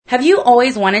Have you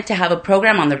always wanted to have a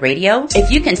program on the radio? If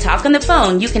you can talk on the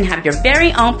phone, you can have your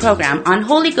very own program on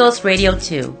Holy Ghost Radio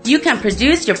too. You can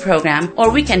produce your program,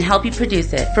 or we can help you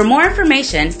produce it. For more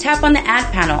information, tap on the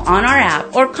ad panel on our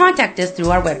app or contact us through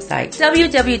our website,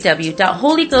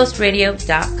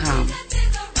 www.holyghostradio.com.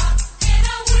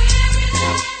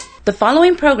 The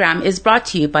following program is brought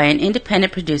to you by an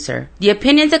independent producer. The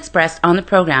opinions expressed on the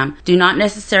program do not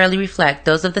necessarily reflect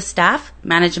those of the staff,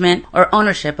 management, or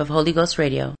ownership of Holy Ghost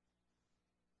Radio.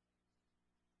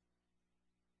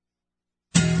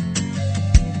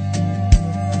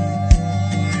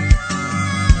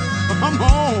 Come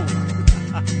on.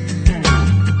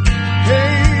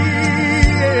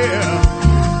 Hey, yeah.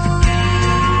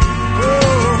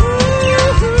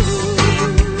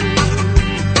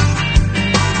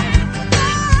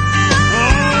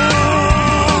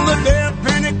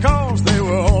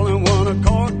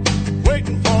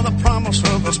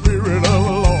 Of the Spirit of the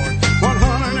Lord,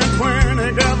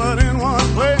 120 gathered in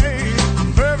one place,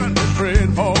 fervently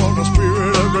prayed for the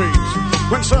Spirit of grace.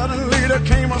 When suddenly there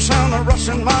came a sound of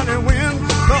rushing mighty wind,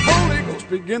 the Holy Ghost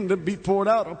began to be poured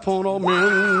out upon all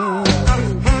men.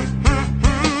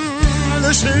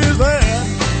 This is that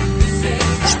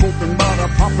spoken by the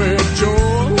prophet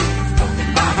Joel.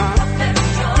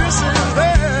 This is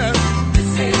that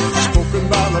spoken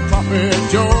by the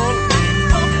prophet Joel.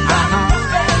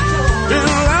 In the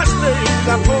last days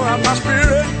I pour out my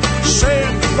Spirit,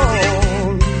 saith the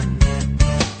Lord.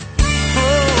 Oh,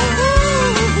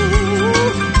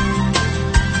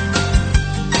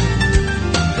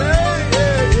 yeah,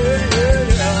 yeah, yeah,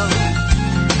 yeah.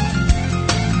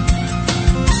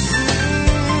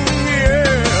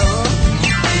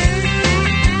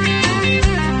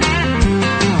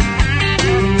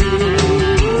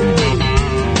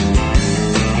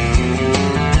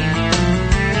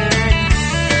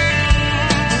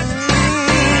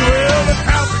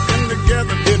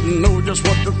 Know just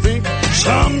what to think.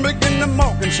 Some begin to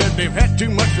mock and said they've had too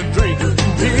much to drink.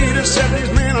 Peter said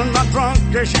these men are not drunk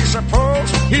as you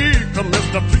suppose. Here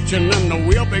comes the preaching and the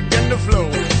wheel began to flow.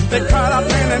 They cried out,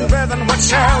 men and brethren, what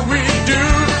shall we do?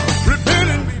 Repent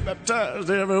and be baptized,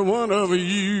 every one of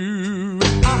you.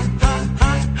 This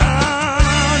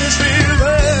is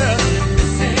that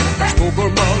spoke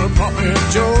about the prophet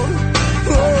Joel.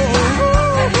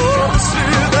 This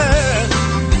is that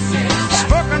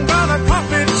spoken by the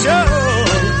prophet Joel.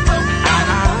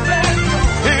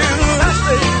 In the last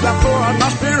days I pour out my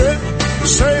Spirit,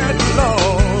 saith the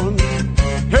Lord.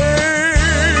 Hey,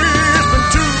 it's been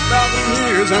 2,000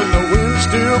 years and the wind's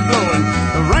still blowing,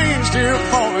 the rain's still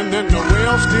falling and the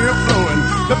well's still flowing.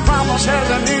 The promise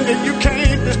hasn't ended, you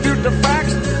can't dispute the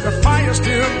facts. The fire's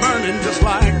still burning just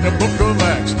like the book of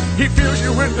Acts. He fills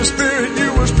you with the Spirit,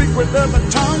 you will speak with other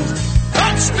tongues.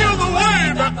 That's still the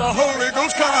way that the Holy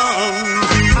Ghost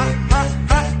comes.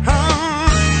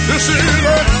 This is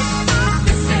it.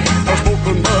 I've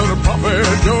spoken by the prophet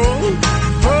Joel.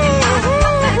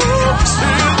 This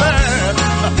is it.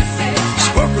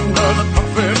 Spoken by the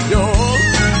prophet Joel.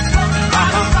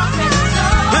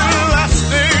 In the last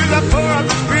days I pour out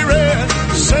the Spirit,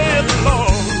 saith the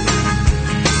Lord.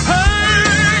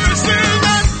 Hey, this is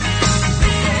it.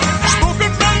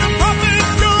 Spoken by the prophet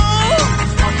Joel.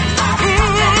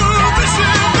 This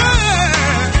is it.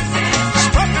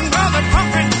 Spoken by the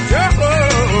prophet Joel.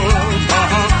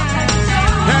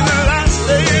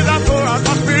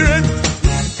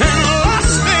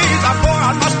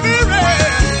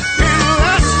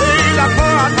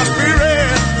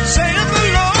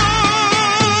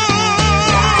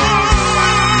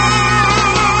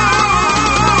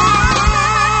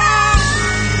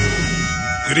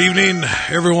 Good evening,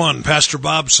 everyone. Pastor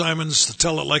Bob Simons, the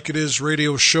Tell It Like It Is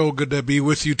radio show. Good to be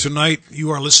with you tonight.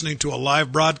 You are listening to a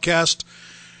live broadcast,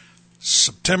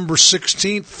 September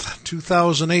 16th,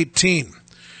 2018.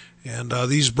 And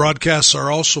these broadcasts are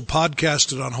also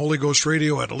podcasted on Holy Ghost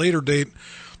Radio at a later date.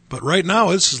 But right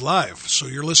now, this is live. So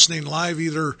you're listening live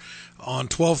either on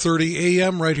 12:30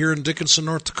 a.m. right here in Dickinson,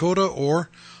 North Dakota, or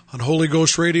on Holy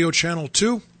Ghost Radio Channel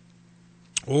 2,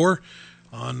 or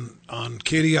on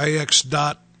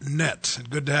KDIX.net. And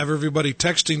good to have everybody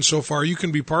texting so far. You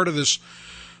can be part of this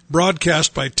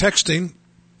broadcast by texting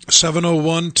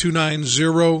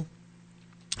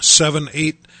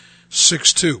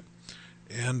 701-290-7862.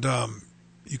 And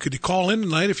you could call in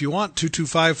tonight if you want,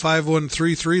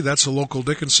 225-5133. That's a local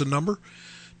Dickinson number,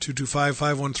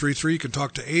 225-5133. You can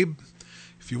talk to Abe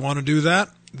if you want to do that.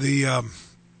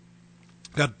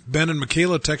 Got Ben and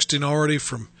Michaela texting already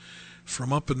from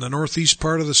up in the northeast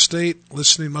part of the state.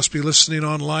 Must be listening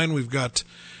online. We've got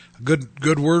a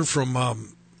good word from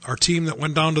our team that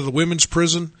went down to the women's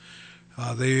prison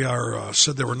They are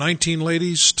said there were 19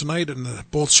 ladies tonight in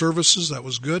both services. That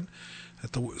was good.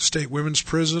 At the State Women's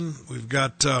Prison, we've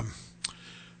got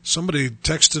somebody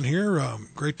texting here.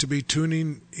 Great to be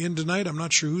tuning in tonight. I'm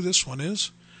not sure who this one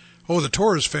is. Oh, the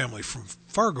Torres family from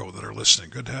Fargo that are listening.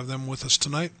 Good to have them with us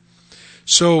tonight.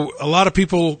 So a lot of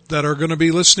people that are going to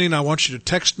be listening, I want you to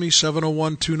text me,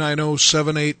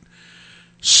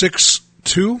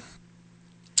 701-290-7862.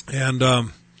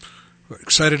 And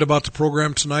excited about the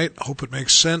program tonight. I hope it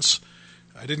makes sense.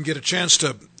 I didn't get a chance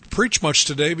to preach much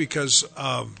today because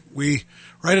we,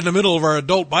 right in the middle of our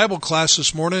adult Bible class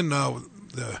this morning,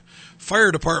 the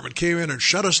fire department came in and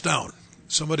shut us down.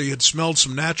 Somebody had smelled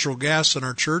some natural gas in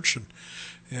our church,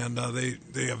 and they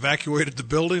evacuated the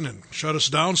building and shut us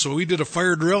down. So we did a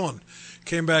fire drill and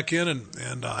came back in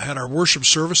and had our worship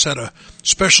service, had a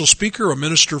special speaker, a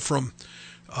minister from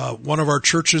one of our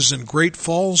churches in Great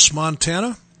Falls,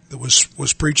 Montana, that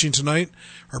was preaching tonight,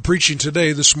 or preaching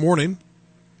today, this morning.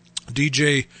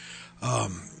 DJ, oh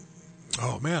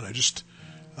man, I just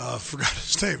forgot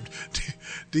his name.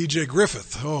 DJ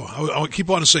Griffith. Oh, I keep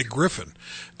wanting to say Griffin.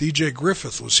 DJ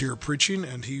Griffith was here preaching,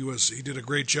 and he did a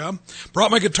great job.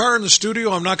 Brought my guitar in the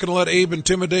studio. I'm not going to let Abe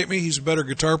intimidate me. He's a better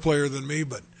guitar player than me,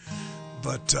 but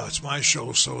it's my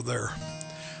show, so there.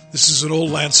 This is an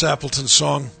old Lance Appleton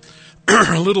song,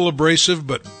 a little abrasive,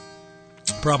 but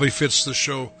probably fits the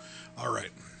show. All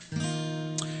right.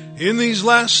 In these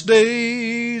last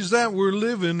days that we're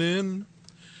living in,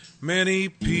 many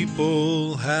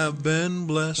people have been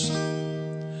blessed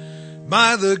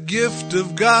by the gift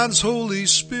of God's Holy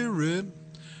Spirit,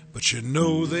 but you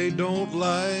know they don't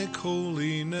like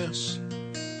holiness.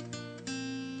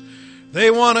 They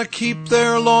want to keep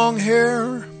their long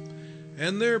hair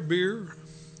and their beer,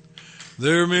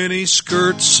 their mini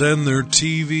skirts and their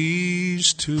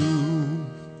TVs too.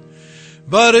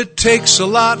 But it takes a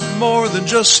lot more than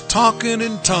just talking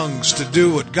in tongues to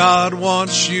do what God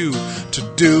wants you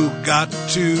to do. Got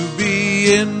to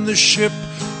be in the ship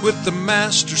with the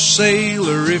master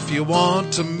sailor if you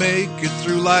want to make it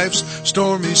through life's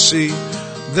stormy sea.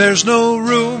 There's no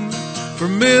room for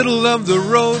middle of the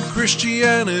road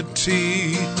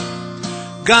Christianity.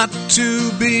 Got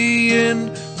to be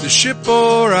in the ship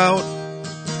or out.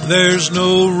 There's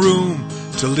no room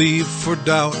to leave for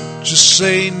doubt. Just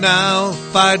say now,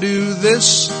 if I do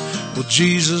this, will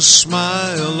Jesus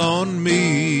smile on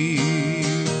me?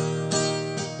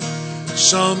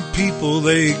 Some people,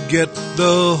 they get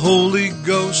the Holy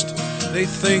Ghost, they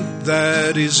think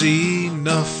that is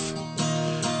enough.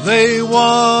 They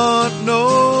want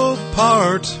no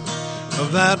part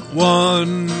of that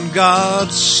one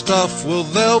God stuff. Well,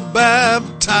 they'll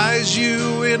baptize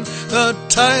you in the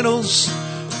titles,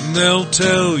 and they'll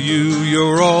tell you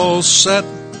you're all set.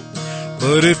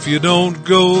 But if you don't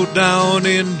go down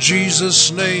in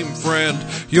Jesus' name, friend,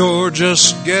 you're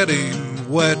just getting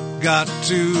wet. Got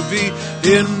to be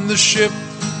in the ship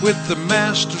with the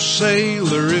master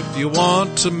sailor if you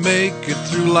want to make it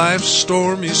through life's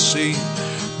stormy sea.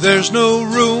 There's no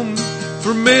room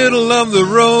for middle of the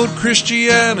road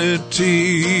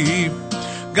Christianity.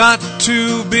 Got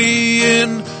to be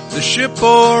in the ship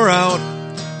or out.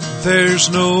 There's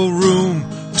no room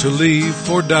to leave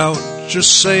for doubt.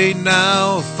 Just say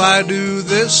now, if I do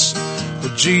this,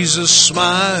 will Jesus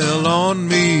smile on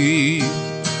me?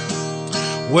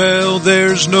 Well,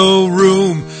 there's no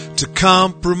room to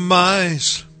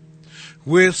compromise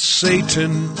with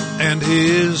Satan and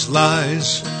his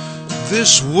lies.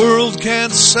 This world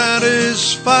can't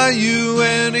satisfy you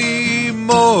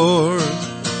anymore.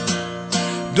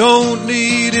 Don't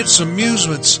need its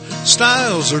amusements,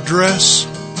 styles, or dress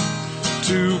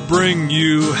to bring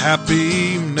you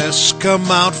happiness.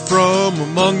 Come out from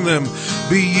among them,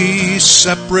 be ye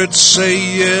separate,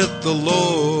 saith the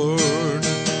Lord.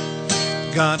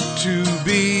 Got to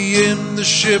be in the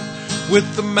ship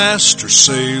with the master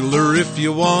sailor if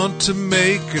you want to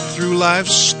make it through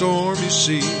life's stormy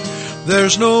sea.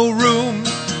 There's no room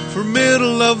for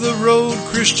middle of the road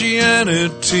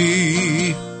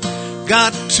Christianity.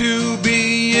 Got to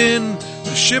be in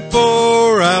the ship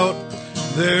or out.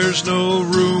 There's no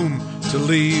room to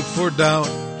leave for doubt.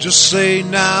 Just say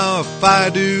now, if I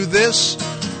do this,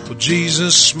 will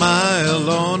Jesus smile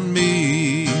on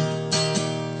me?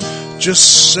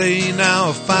 Just say now,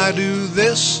 if I do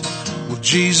this, will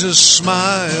Jesus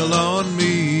smile on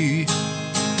me?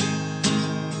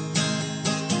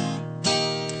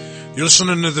 You're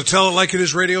listening to the Tell It Like It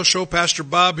Is radio show. Pastor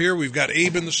Bob here. We've got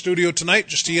Abe in the studio tonight,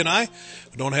 just he and I.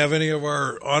 We don't have any of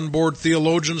our onboard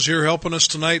theologians here helping us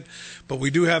tonight, but we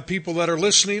do have people that are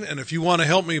listening, and if you want to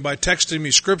help me by texting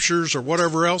me scriptures or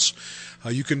whatever else,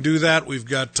 you can do that. We've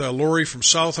got Lori from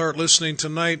South Heart listening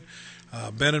tonight.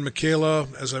 Ben and Michaela,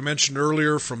 as I mentioned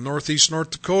earlier, from northeast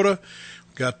North Dakota.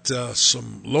 We've got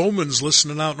some Lomans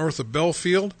listening out north of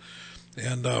Belfield.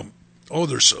 And,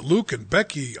 there's Luke and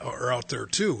Becky are out there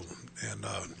too. And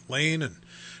Lane, and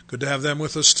good to have them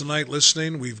with us tonight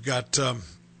listening. We've got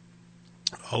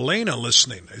Elena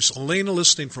listening. Is Elena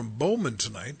listening from Bowman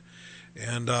tonight?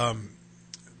 And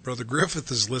Brother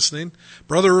Griffith is listening.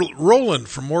 Brother Roland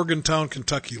from Morgantown,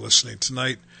 Kentucky, listening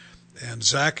tonight. And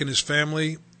Zach and his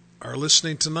family are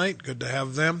listening tonight. Good to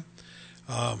have them.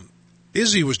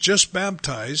 Izzy was just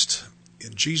baptized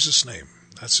in Jesus' name.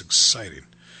 That's exciting.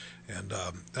 And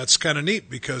that's kind of neat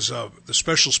because the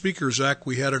special speaker, Zach,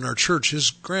 we had in our church,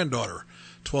 his granddaughter,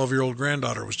 12-year-old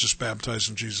granddaughter, was just baptized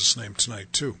in Jesus' name tonight,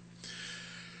 too.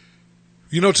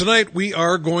 You know, tonight we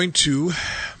are going to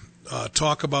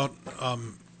talk about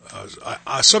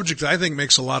a subject that I think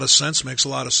makes a lot of sense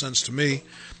to me.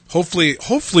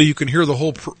 Hopefully you can hear the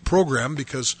whole program,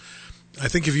 because I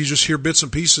think if you just hear bits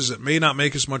and pieces, it may not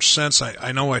make as much sense.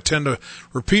 I know I tend to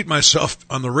repeat myself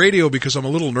on the radio because I'm a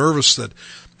little nervous that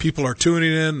people are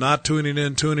tuning in, not tuning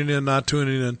in, tuning in, not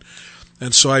tuning in.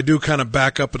 And so I do kind of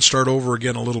back up and start over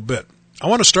again a little bit. I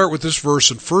want to start with this verse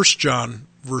in 1 John,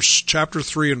 chapter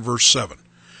 3 and verse 7.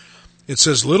 It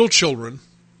says, "Little children,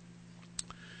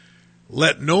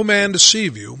 let no man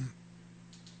deceive you.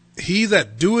 He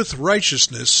that doeth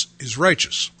righteousness is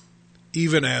righteous,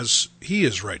 even as he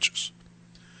is righteous."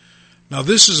 Now,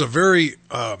 this is a very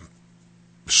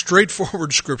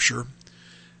straightforward scripture.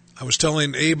 I was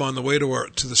telling Abe on the way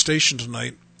to the station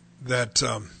tonight that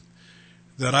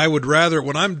I would rather,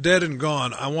 when I'm dead and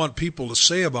gone, I want people to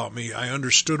say about me, I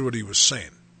understood what he was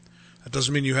saying. That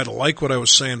doesn't mean you had to like what I was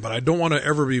saying, but I don't want to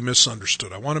ever be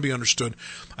misunderstood. I want to be understood.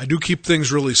 I do keep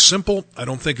things really simple. I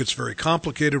don't think it's very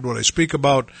complicated what I speak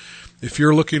about. If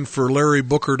you're looking for Larry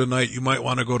Booker tonight, you might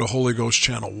want to go to Holy Ghost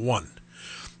Channel 1,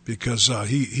 because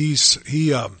he's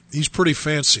pretty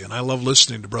fancy, and I love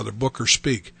listening to Brother Booker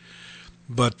speak.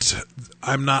 But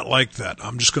I'm not like that.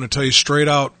 I'm just going to tell you straight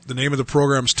out, the name of the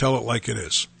program is Tell It Like It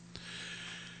Is.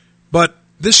 But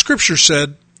this scripture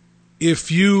said, if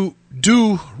you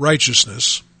do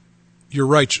righteousness, you're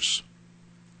righteous.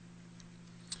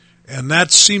 And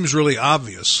that seems really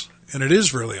obvious, and it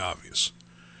is really obvious.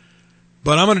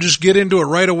 But I'm going to just get into it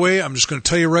right away. I'm just going to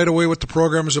tell you right away what the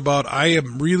program is about. I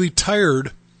am really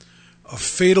tired of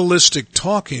fatalistic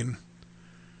talking.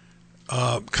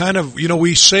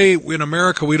 We say in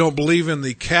America we don't believe in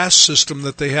the caste system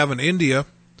that they have in India,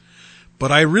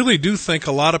 but I really do think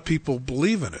a lot of people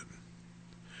believe in it.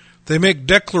 They make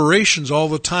declarations all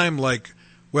the time like,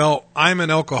 well, I'm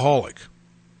an alcoholic,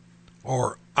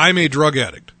 or I'm a drug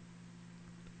addict.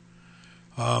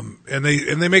 And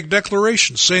they make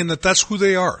declarations saying that that's who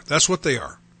they are. That's what they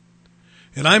are.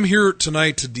 And I'm here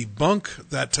tonight to debunk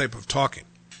that type of talking.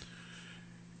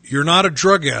 You're not a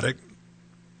drug addict.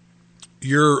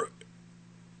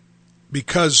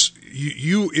 Because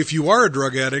if you are a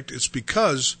drug addict, it's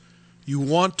because you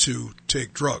want to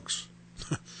take drugs.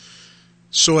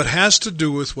 So it has to do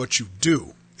with what you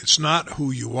do. It's not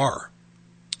who you are.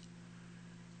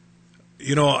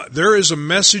 You know, there is a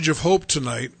message of hope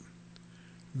tonight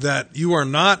that you are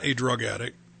not a drug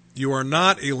addict, you are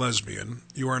not a lesbian,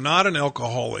 you are not an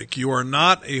alcoholic, you are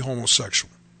not a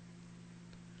homosexual.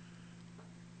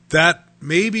 That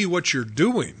may be what you're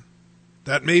doing.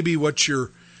 That may be what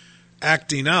you're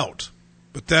acting out,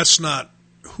 but that's not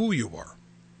who you are.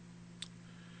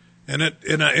 And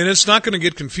it's not going to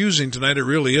get confusing tonight. It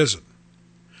really isn't.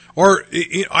 Or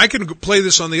I can play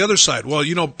this on the other side. Well,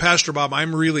 you know, Pastor Bob,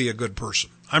 I'm really a good person.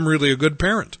 I'm really a good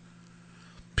parent.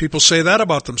 People say that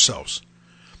about themselves.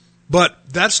 But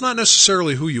that's not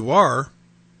necessarily who you are.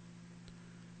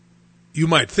 You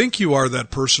might think you are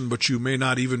that person, but you may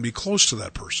not even be close to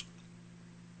that person.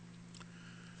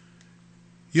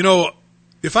 You know,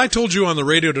 if I told you on the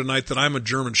radio tonight that I'm a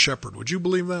German Shepherd, would you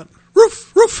believe that?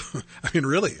 Roof, roof. I mean,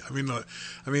 really. I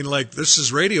mean, like, this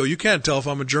is radio. You can't tell if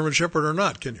I'm a German Shepherd or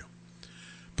not, can you?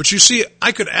 But you see,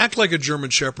 I could act like a German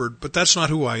Shepherd, but that's not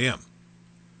who I am.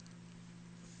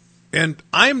 And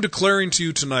I am declaring to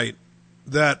you tonight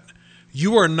that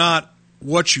you are not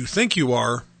what you think you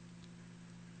are.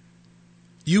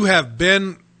 You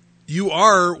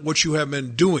are what you have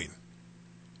been doing.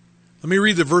 Let me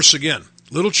read the verse again.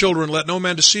 Little children, let no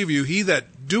man deceive you. He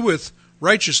that doeth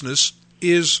righteousness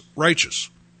is righteous.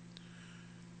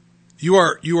 You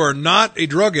are not a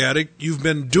drug addict. You've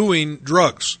been doing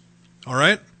drugs. All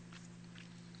right?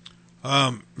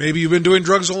 Maybe you've been doing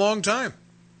drugs a long time.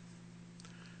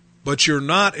 But you're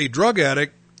not a drug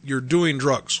addict. You're doing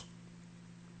drugs.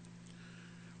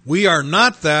 We are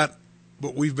not that,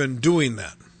 but we've been doing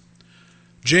that.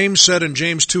 James said in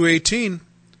James 2:18,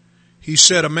 he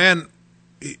said, a man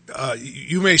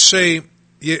may say,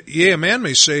 a man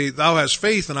may say, thou hast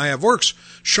faith and I have works.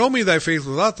 Show me thy faith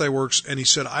without thy works. And he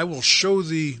said, I will show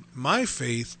thee my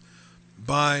faith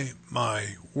by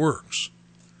my works.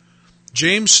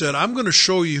 James said, I'm going to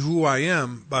show you who I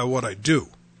am by what I do.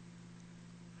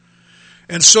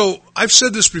 And so I've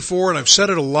said this before, and I've said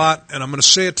it a lot, and I'm going to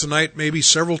say it tonight maybe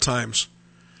several times.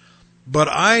 But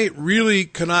I really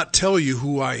cannot tell you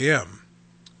who I am.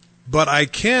 But I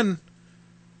can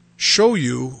show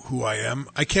you who I am.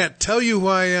 I can't tell you who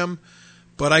I am,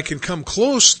 but I can come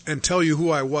close and tell you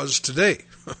who I was today.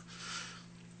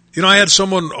 You know, I had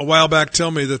someone a while back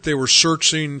tell me that they were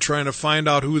searching, trying to find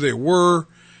out who they were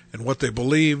and what they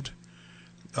believed.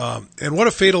 And what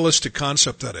a fatalistic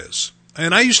concept that is.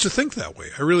 And I used to think that way.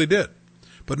 I really did.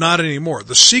 But not anymore.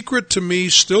 The secret to me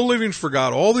still living for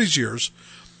God all these years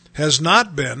has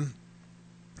not been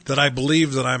that I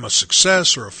believe that I'm a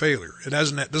success or a failure. It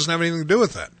doesn't have anything to do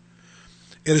with that.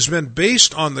 It has been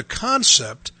based on the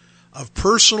concept of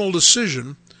personal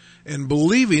decision and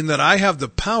believing that I have the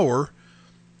power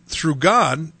through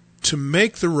God to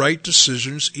make the right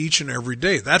decisions each and every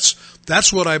day.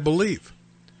 That's what I believe.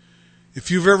 If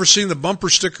you've ever seen the bumper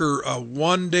sticker,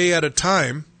 one day at a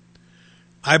time,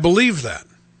 I believe that.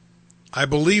 I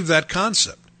believe that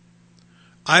concept.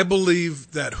 I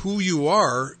believe that who you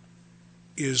are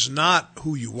is not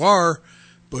who you are,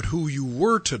 but who you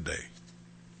were today.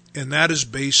 And that is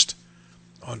based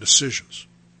on decisions.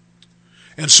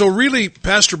 And so really,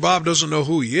 Pastor Bob doesn't know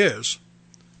who he is,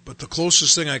 but the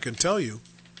closest thing I can tell you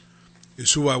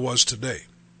is who I was today.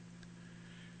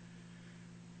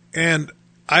 And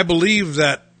I believe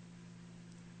that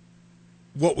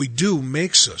what we do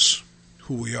makes us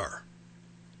who we are.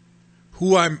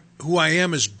 Who I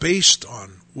am is based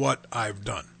on what I've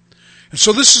done. And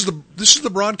so this is the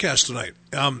broadcast tonight.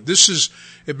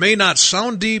 It may not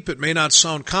sound deep, it may not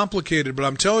sound complicated, but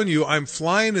I'm telling you, I'm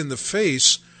flying in the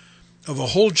face of a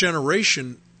whole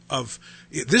generation of,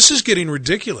 this is getting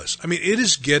ridiculous. I mean, it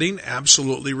is getting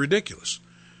absolutely ridiculous.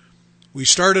 We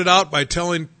started out by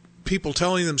people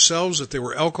telling themselves that they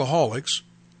were alcoholics,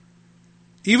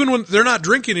 even when they're not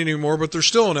drinking anymore, but they're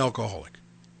still an alcoholic.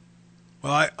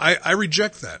 Well, I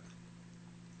reject that.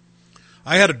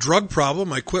 I had a drug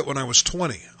problem. I quit when I was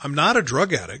 20. I'm not a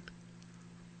drug addict.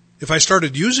 If I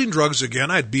started using drugs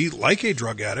again, I'd be like a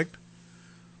drug addict.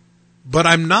 But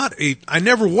I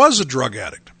never was a drug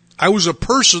addict. I was a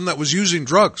person that was using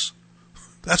drugs.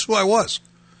 That's who I was.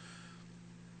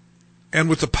 And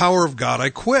with the power of God,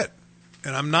 I quit.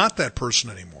 And I'm not that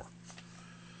person anymore.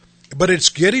 But it's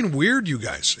getting weird, you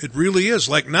guys. It really is.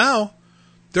 Like now,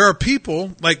 there are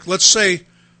people, like let's say,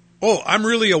 oh, I'm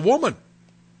really a woman.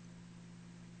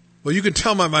 Well, you can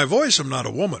tell by my voice I'm not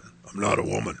a woman. I'm not a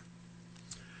woman.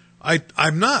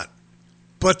 I'm not.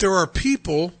 But there are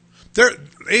people,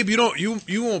 Abe,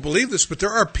 you won't believe this, but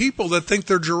there are people that think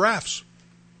they're giraffes.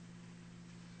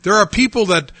 There are people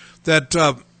that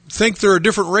think they're a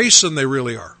different race than they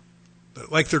really are.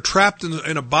 Like they're trapped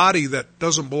in a body that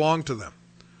doesn't belong to them.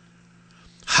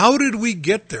 How did we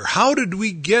get there? How did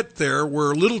we get there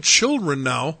where little children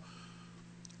now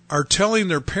are telling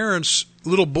their parents,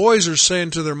 little boys are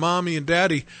saying to their mommy and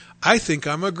daddy, I think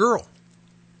I'm a girl.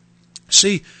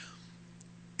 See,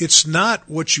 it's not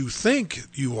what you think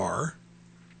you are,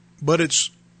 but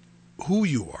it's who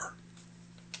you are.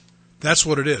 That's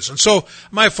what it is. And so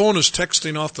my phone is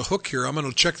texting off the hook here. I'm going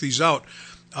to check these out.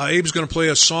 Abe's going to play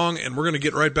a song, and we're going to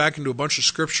get right back into a bunch of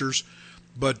scriptures.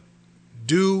 But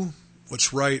do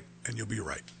what's right, and you'll be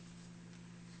right.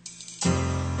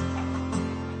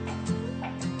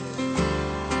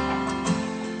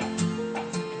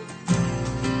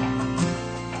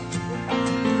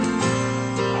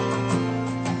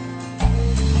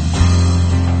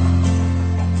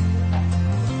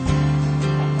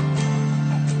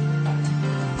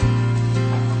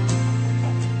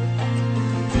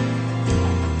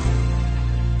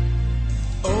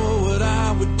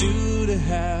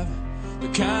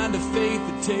 Kind of faith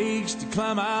it takes to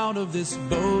climb out of this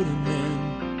boat and then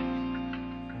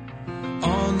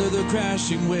under the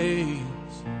crashing waves,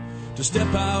 to step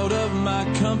out of my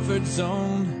comfort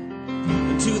zone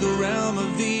into the realm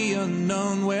of the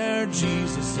unknown where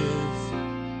Jesus is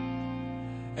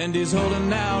and he's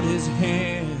holding out his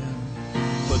hand.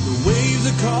 But the waves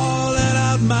are calling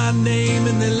out my name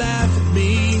and they laugh at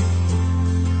me,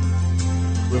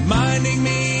 reminding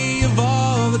me of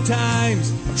all the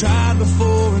times I've tried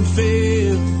before and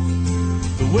failed.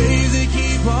 The waves they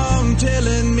keep on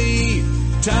telling me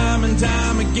time and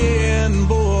time again,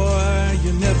 boy,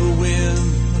 you never win.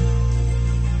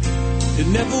 You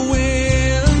never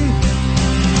win.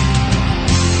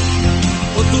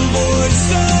 But the voice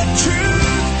of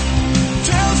truth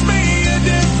tells me a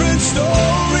different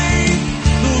story.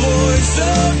 The voice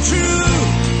of truth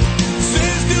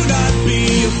says do not be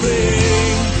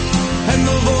afraid. And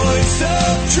the voice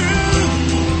of truth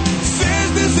says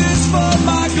this is for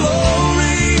my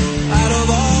glory. Out of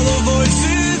all the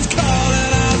voices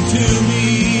calling out to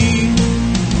me,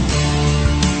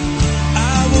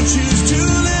 I will choose to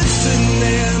listen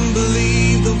and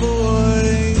believe the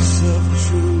voice of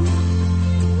truth.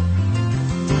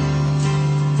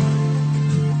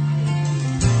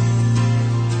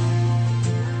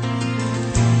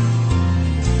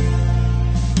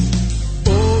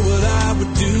 Oh, what I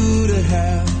would do to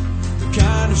have the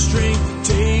kind of strength it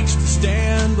takes to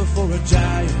stand before a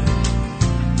giant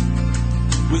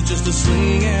with just a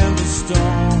sling and a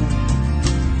stone,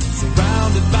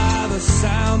 surrounded by the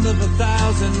sound of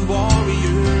 1,000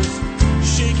 warriors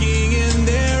shaking in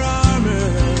their armor,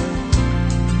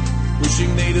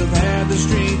 wishing they'd have had the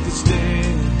strength to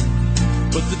stand.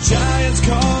 But the giant's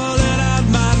calling out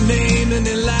my name and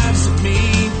he laughs at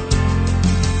me,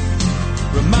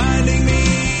 reminding me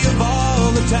of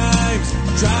all the times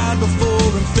I tried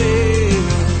before and failed.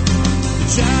 The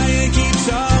giant keeps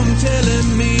on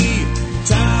telling me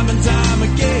time and time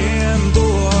again,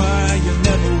 boy, you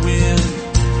never win.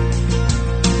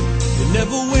 You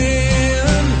never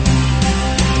win.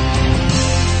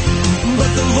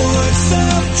 But the voice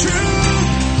of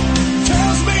truth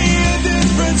tells me a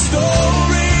different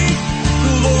story.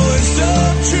 The voice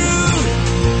of truth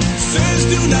says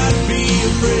do not be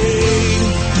afraid.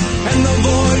 And the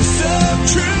voice of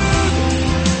truth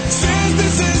says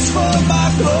this is for my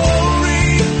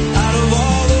glory. Out of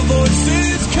all the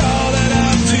voices calling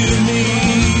out to me,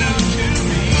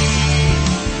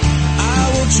 I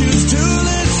will choose to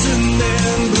listen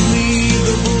and believe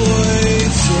the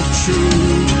voice of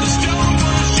truth. The stone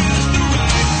was just the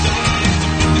right size to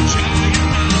put the giant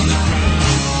around the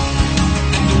ground,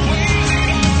 and the way that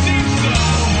all seemed so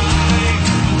high,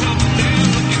 top down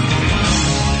looking down.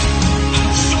 I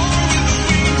soar with the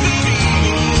wings of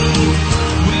eagle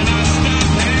when I stop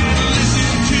and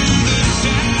listen to the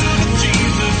sound of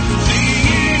Jesus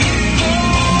singing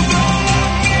over me.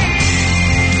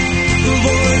 The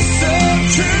voice of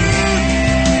truth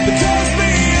that tells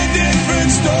me a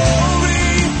different story.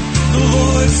 The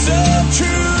voice of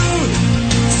truth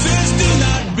says do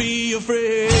not be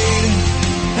afraid.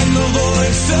 And the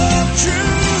voice of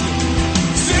truth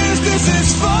says this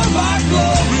is for my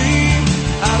glory.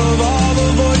 Out of all the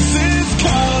voices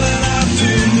calling out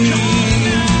to me,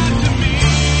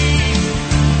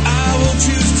 I will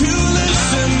choose to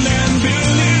listen and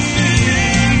believe.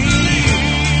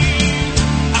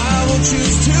 I will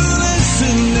choose to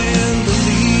listen and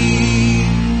believe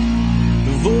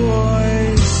the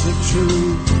voice of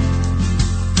truth.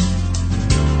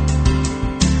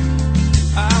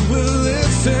 I will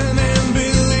listen and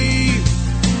believe.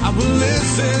 I will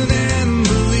listen and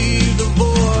believe the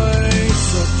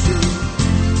voice of truth.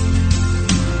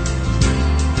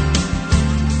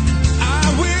 I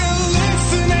will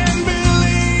listen and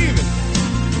believe,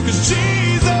 'cause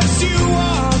Jesus, you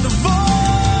are the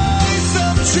voice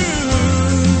of truth.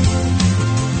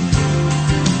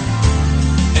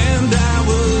 And I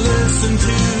will listen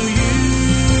to you.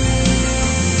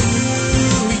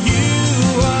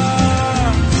 You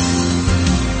are.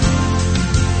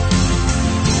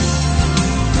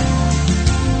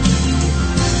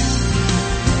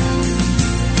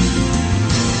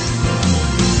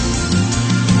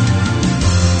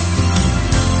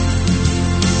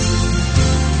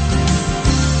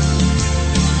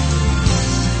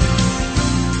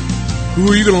 Who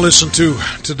are you going to listen to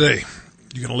today?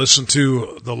 You going to listen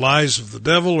to the lies of the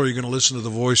devil, or are you going to listen to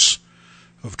the voice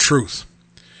of truth?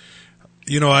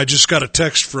 You know, I just got a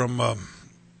text from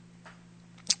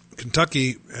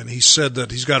Kentucky, and he said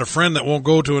that he's got a friend that won't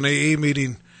go to an AA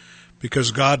meeting because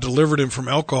God delivered him from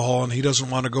alcohol, and he doesn't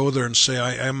want to go there and say,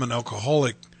 I am an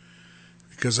alcoholic,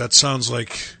 because that sounds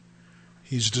like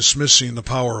he's dismissing the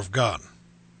power of God.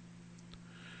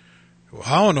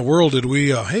 How in the world did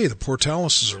we, hey, the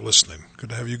Portalises are listening. Good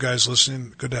to have you guys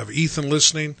listening. Good to have Ethan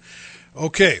listening.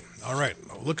 Okay, all right.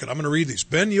 Look, I'm going to read these.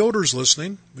 Ben Yoder's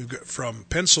listening. We've got from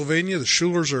Pennsylvania. The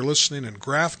Schulers are listening in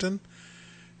Grafton.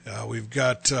 We've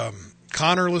got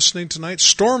Connor listening tonight.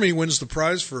 Stormy wins the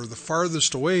prize for the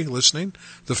farthest away listening.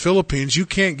 The Philippines. You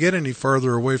can't get any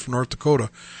farther away from North Dakota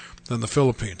than the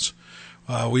Philippines.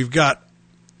 We've got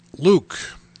Luke,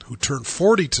 who turned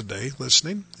 40 today,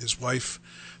 listening. His wife,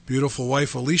 beautiful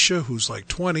wife Alicia, who's like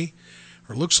 20,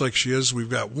 or looks like she is. We've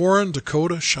got Warren,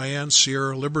 Dakota, Cheyenne,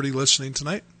 Sierra, Liberty listening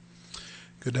tonight.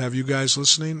 Good to have you guys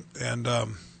listening. And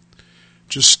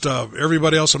Just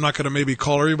everybody else, I'm not going to maybe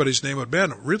call everybody's name, but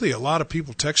Ben, really a lot of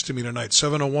people texting me tonight.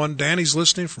 701, Danny's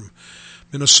listening from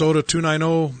Minnesota,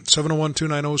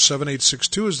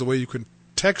 701-290-7862 is the way you can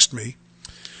text me.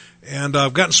 And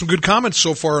I've gotten some good comments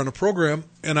so far on the program,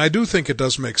 and I do think it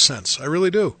does make sense. I really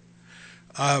do.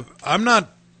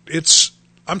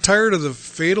 I'm tired of the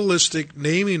fatalistic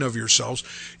naming of yourselves.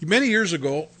 Many years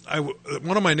ago,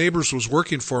 one of my neighbors was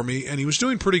working for me, and he was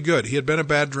doing pretty good. He had been a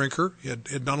bad drinker. He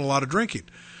had done a lot of drinking.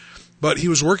 But he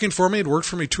was working for me. He'd worked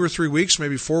for me 2 or 3 weeks,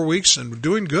 maybe 4 weeks, and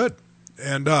doing good.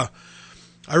 And I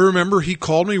remember he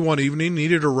called me one evening,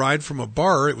 needed a ride from a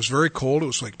bar. It was very cold. It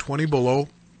was like 20 below,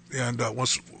 and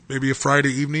was maybe a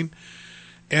Friday evening.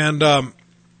 And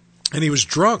he was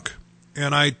drunk.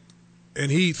 And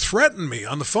he threatened me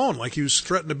on the phone, like he was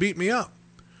threatening to beat me up.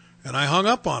 And I hung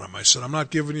up on him. I said, I'm not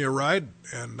giving you a ride,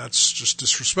 and that's just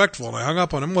disrespectful. And I hung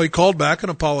up on him. Well, he called back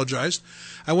and apologized.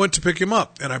 I went to pick him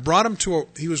up, and I brought him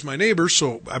he was my neighbor,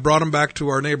 so I brought him back to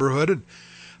our neighborhood, and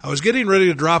I was getting ready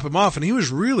to drop him off, and he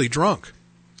was really drunk.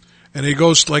 And he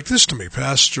goes like this to me,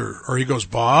 Pastor, or he goes,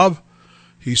 Bob,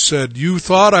 he said, you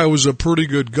thought I was a pretty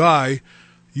good guy.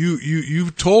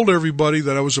 You told everybody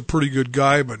that I was a pretty good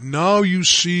guy, but now you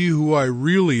see who I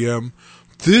really am.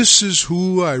 This is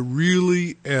who I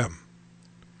really am.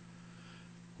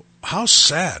 How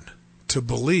sad to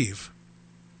believe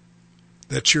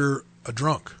that you're a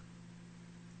drunk.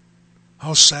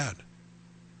 How sad.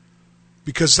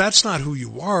 Because that's not who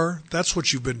you are. That's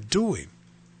what you've been doing.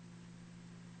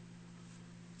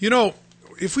 You know,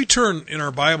 if we turn in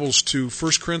our Bibles to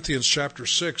 1 Corinthians chapter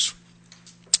 6,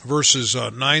 verses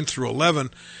 9 through 11,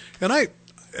 and I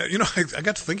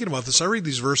got to thinking about this. I read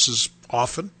these verses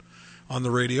often on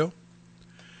the radio,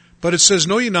 but it says,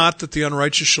 know ye not that the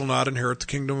unrighteous shall not inherit the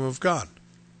kingdom of God?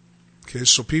 Okay,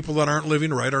 so people that aren't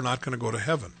living right are not going to go to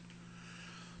heaven.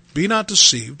 Be not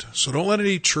deceived, so don't let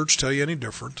any church tell you any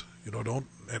different. Don't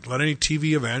let any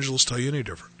TV evangelist tell you any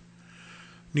different.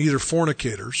 Neither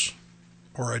fornicators,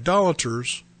 or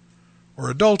idolaters,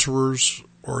 or adulterers,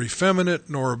 or effeminate,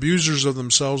 nor abusers of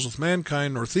themselves with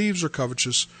mankind, nor thieves or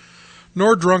covetous,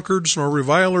 nor drunkards, nor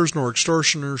revilers, nor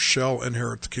extortioners shall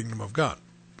inherit the kingdom of God.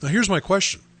 Now here's my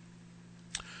question.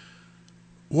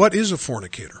 What is a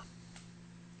fornicator?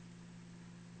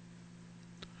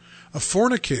 A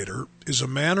fornicator is a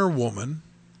man or woman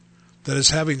that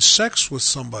is having sex with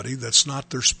somebody that's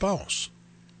not their spouse,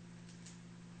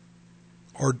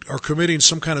 or committing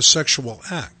some kind of sexual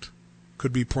act.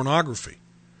 Could be pornography.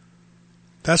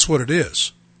 That's what it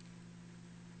is.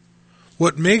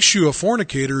 What makes you a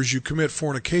fornicator is you commit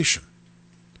fornication.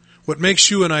 What makes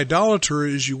you an idolater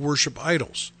is you worship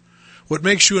idols. What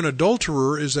makes you an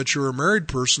adulterer is that you're a married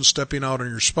person stepping out on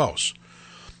your spouse.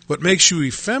 What makes you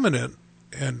effeminate,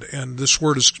 and this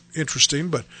word is interesting,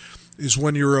 but is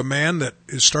when you're a man that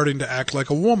is starting to act like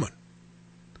a woman.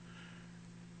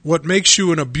 What makes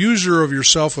you an abuser of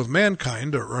yourself with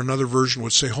mankind, or another version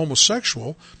would say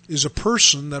homosexual, is a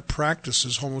person that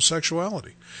practices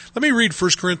homosexuality. Let me read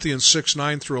 1 Corinthians 6,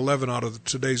 9 through 11 out of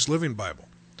today's Living Bible.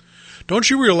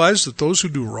 Don't you realize that those who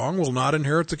do wrong will not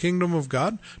inherit the kingdom of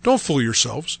God? Don't fool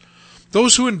yourselves.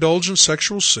 Those who indulge in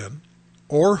sexual sin,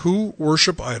 or who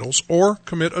worship idols, or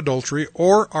commit adultery,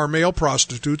 or are male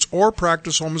prostitutes, or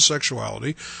practice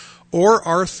homosexuality, or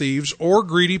are thieves, or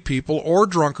greedy people, or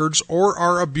drunkards, or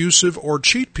are abusive or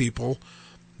cheat people,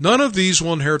 none of these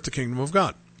will inherit the kingdom of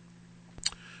God.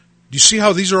 Do you see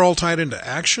how these are all tied into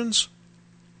actions?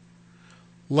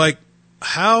 Like,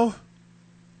 how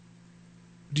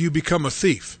do you become a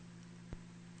thief?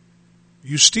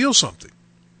 You steal something.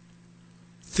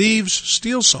 Thieves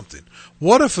steal something.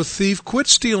 What if a thief quit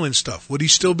stealing stuff? Would he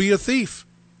still be a thief?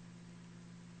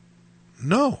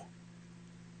 No.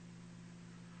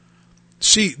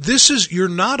 See, you're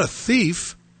not a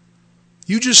thief.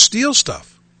 You just steal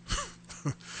stuff.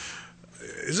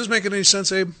 Is this making any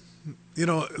sense, Abe?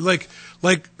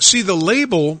 See, the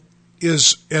label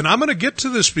is, and I'm going to get to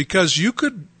this because you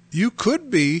could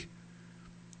be,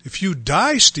 if you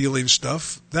die stealing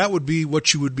stuff, that would be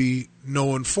what you would be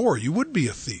known for. You would be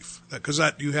a thief because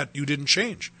you didn't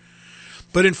change.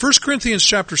 But in 1 Corinthians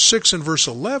chapter 6 and verse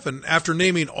 11, after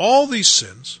naming all these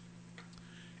sins,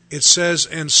 it says,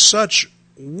 and such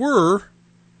were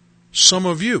some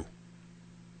of you.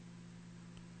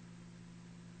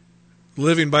 The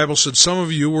Living Bible said some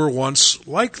of you were once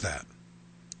like that.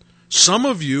 Some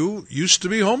of you used to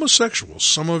be homosexuals.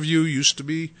 Some of you used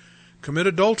to commit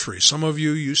adultery. Some of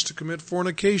you used to commit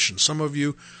fornication. Some of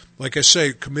you, like I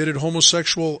say, committed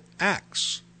homosexual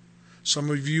acts. Some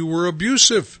of you were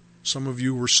abusive. Some of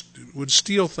you would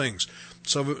steal things.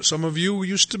 Some of you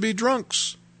used to be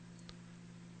drunks.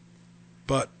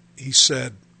 But he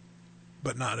said,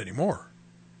 but not anymore.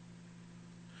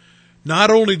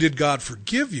 Not only did God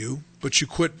forgive you, but you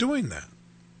quit doing that.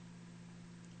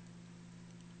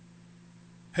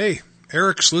 Hey,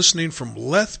 Eric's listening from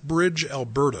Lethbridge,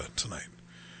 Alberta tonight.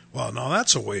 Well, now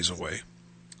that's a ways away.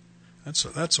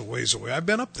 That's a ways away. I've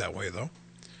been up that way, though.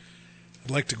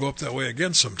 I'd like to go up that way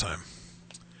again sometime.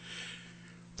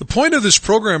 The point of this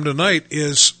program tonight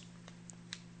is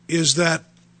that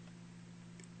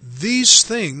these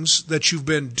things that you've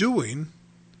been doing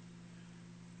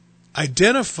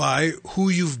identify who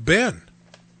you've been.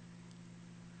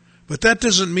 But that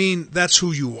doesn't mean that's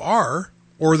who you are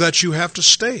or that you have to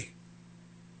stay.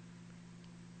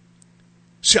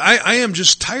 See, I am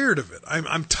just tired of it.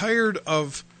 I'm tired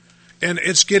of, and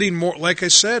it's getting more, like I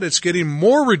said, it's getting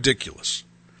more ridiculous.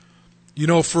 You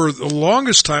know, for the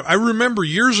longest time, I remember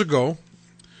years ago,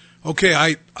 okay,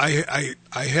 I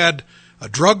had a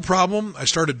drug problem. I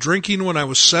started drinking when I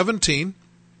was 17,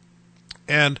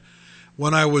 and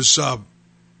when I was,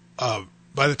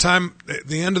 by the time, at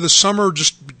the end of the summer,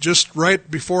 just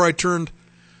right before I turned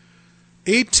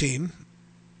 18,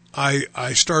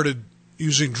 I started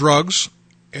using drugs,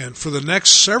 and for the next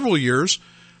several years,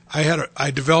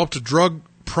 I developed a drug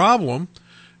problem,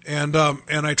 and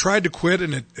I tried to quit,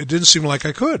 and it didn't seem like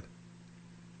I could.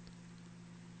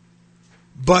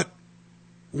 But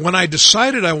when I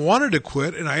decided I wanted to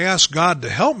quit, and I asked God to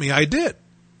help me, I did.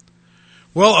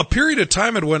 Well, a period of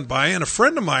time had went by, and a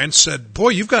friend of mine said, boy,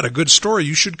 you've got a good story.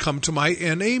 You should come to my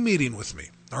NA meeting with me,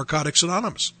 Narcotics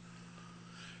Anonymous.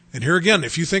 And here again,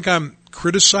 if you think I'm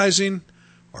criticizing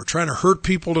or trying to hurt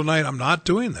people tonight, I'm not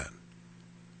doing that.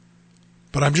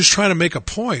 But I'm just trying to make a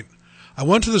point. I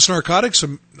went to this Narcotics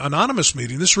Anonymous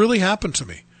meeting. This really happened to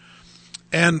me.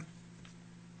 And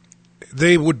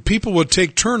people would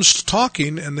take turns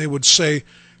talking, and they would say,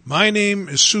 my name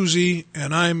is Susie,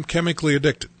 and I'm chemically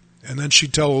addicted. And then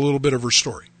she'd tell a little bit of her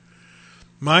story.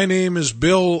 My name is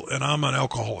Bill, and I'm an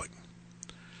alcoholic.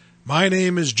 My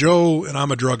name is Joe, and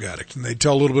I'm a drug addict. And they'd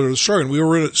tell a little bit of the story. And we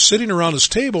were sitting around this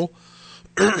table,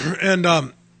 and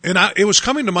it was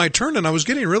coming to my turn, and I was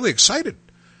getting really excited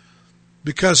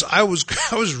because I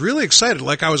was really excited.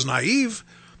 Like, I was naive,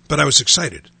 but I was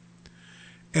excited.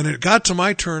 And it got to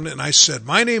my turn, and I said,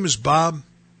 my name is Bob,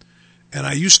 and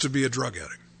I used to be a drug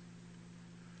addict.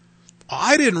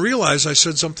 I didn't realize I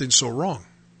said something so wrong,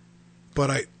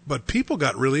 but people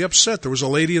got really upset. There was a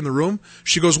lady in the room.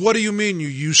 She goes, what do you mean you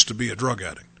used to be a drug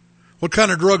addict? What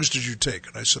kind of drugs did you take?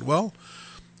 And I said, well,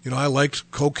 I liked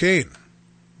cocaine.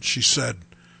 She said,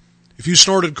 if you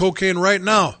snorted cocaine right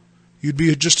now, you'd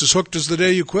be just as hooked as the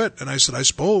day you quit. And I said, I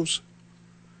suppose.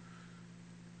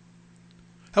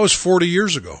 That was 40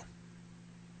 years ago.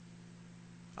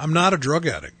 I'm not a drug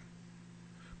addict.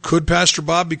 Could Pastor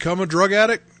Bob become a drug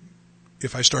addict?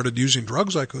 If I started using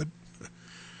drugs, I could.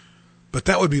 But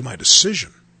that would be my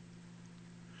decision.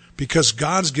 Because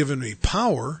God's given me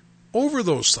power over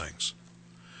those things.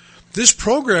 This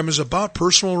program is about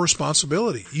personal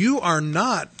responsibility. You are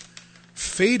not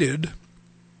fated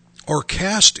or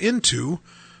cast into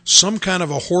some kind of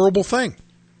a horrible thing.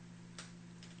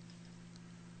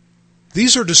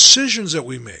 These are decisions that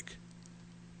we make.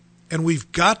 And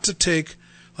we've got to take,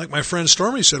 like my friend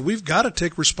Stormy said, we've got to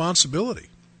take responsibility.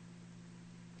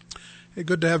 Hey,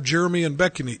 good to have Jeremy and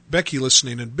Becky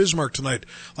listening in Bismarck tonight.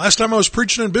 Last time I was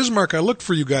preaching in Bismarck, I looked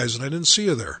for you guys, and I didn't see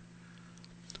you there.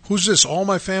 Who's this? All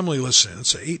my family listening.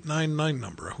 It's an 899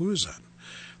 number. Who is that?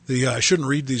 I shouldn't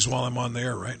read these while I'm on the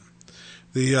air, right?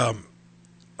 Hey,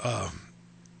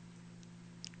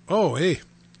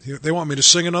 they want me to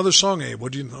sing another song, Abe.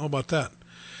 What do you know about that?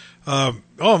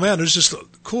 Oh, man, there's just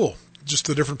cool. Just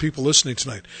the different people listening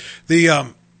tonight.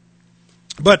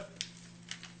 But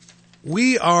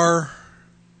we are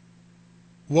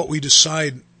what we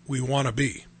decide we want to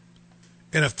be.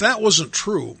 And if that wasn't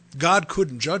true, God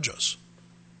couldn't judge us.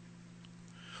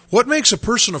 What makes a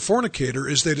person a fornicator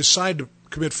is they decide to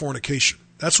commit fornication.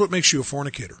 That's what makes you a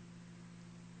fornicator.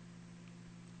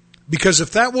 Because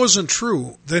if that wasn't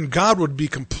true, then God would be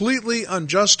completely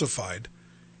unjustified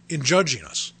in judging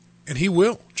us. And He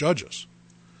will judge us.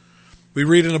 We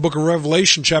read in the book of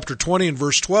Revelation, chapter 20 and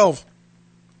verse 12,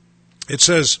 it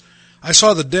says, I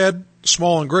saw the dead,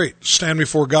 small and great, stand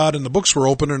before God, and the books were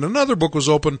open, and another book was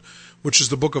open, which is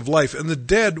the book of life. And the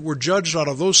dead were judged out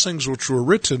of those things which were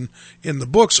written in the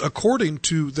books according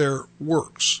to their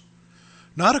works.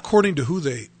 Not according to who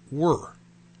they were.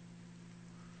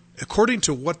 According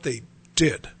to what they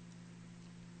did.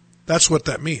 That's what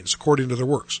that means, according to their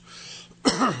works.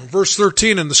 Verse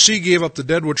 13, and the sea gave up the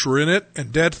dead which were in it,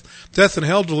 and death and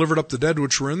hell delivered up the dead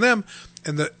which were in them,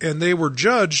 And they were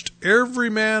judged, every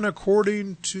man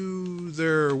according to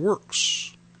their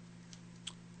works.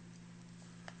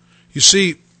 You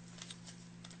see,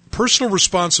 personal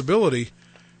responsibility,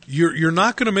 you're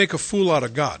not going to make a fool out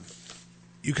of God.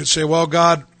 You can say, well,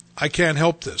 God, I can't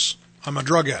help this. I'm a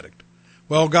drug addict.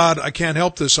 Well, God, I can't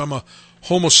help this. I'm a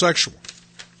homosexual.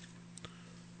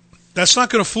 That's not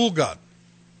going to fool God.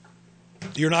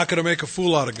 You're not going to make a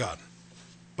fool out of God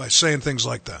by saying things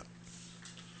like that.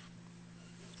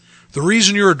 The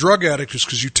reason you're a drug addict is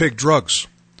because you take drugs.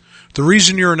 The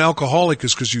reason you're an alcoholic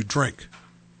is because you drink.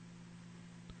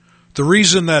 The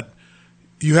reason that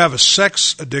you have a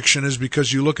sex addiction is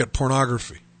because you look at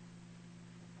pornography.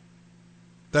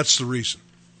 That's the reason.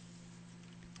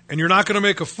 And you're not going to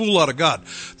make a fool out of God.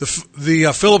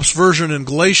 The Phillips version in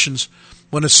Galatians,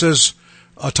 when it says,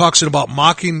 talks about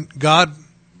mocking God,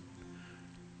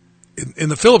 in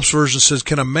the Phillips version it says,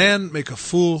 can a man make a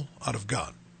fool out of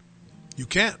God? You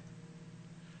can't.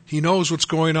 He knows what's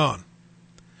going on.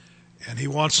 And he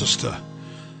wants us to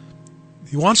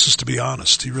be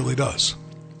honest. He really does.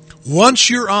 Once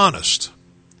you're honest,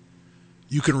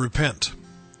 you can repent.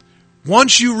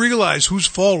 Once you realize whose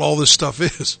fault all this stuff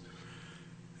is,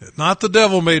 not the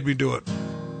devil made me do it,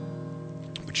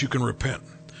 but you can repent.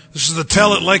 This is the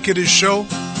Tell It Like It Is show.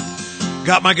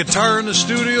 Got my guitar in the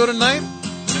studio tonight,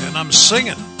 and I'm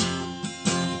singing.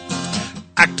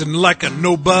 Acting like a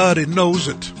nobody knows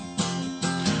it.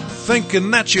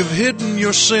 Thinking that you've hidden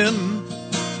your sin.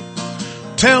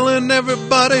 Telling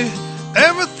everybody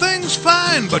everything's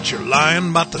fine, but you're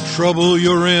lying about the trouble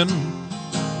you're in.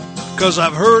 'Cause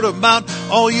I've heard about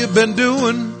all you've been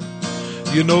doing.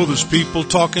 You know there's people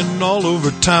talking all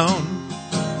over town,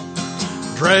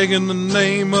 dragging the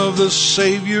name of the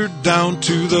Savior down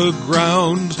to the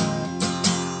ground.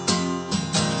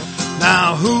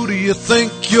 Now who do you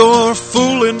think you're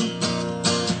fooling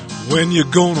when you're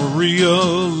gonna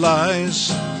realize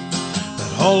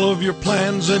that all of your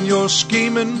plans and your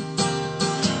scheming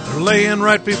are laying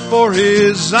right before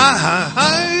his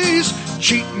eyes?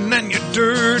 Cheating and your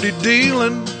dirty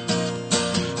dealing,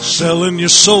 selling your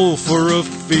soul for a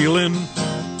feeling.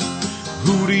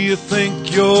 Who do you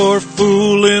think you're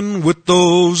fooling with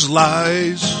those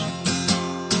lies?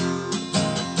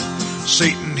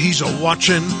 Satan, he's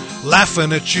a-watching,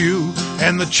 laughing at you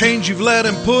and the chains you've let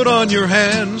him put on your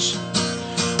hands.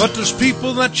 But there's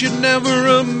people that you'd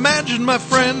never imagined, my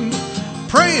friend,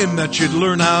 praying that you'd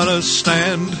learn how to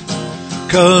stand.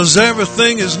 'Cause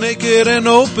everything is naked and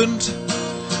opened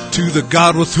to the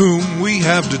God with whom we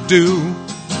have to do.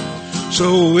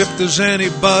 So if there's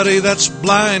anybody that's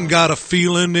blind, got a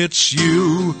feeling it's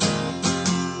you.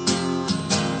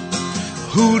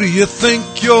 Who do you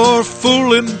think you're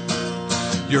fooling?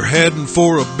 You're heading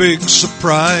for a big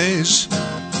surprise.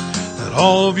 That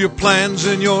all of your plans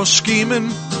and your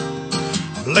scheming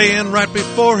laying right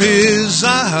before his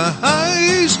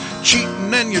eyes.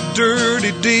 Cheating and your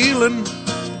dirty dealing,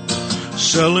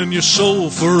 selling your soul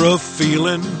for a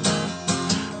feeling.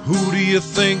 Who do you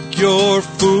think you're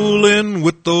fooling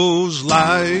with those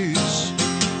lies?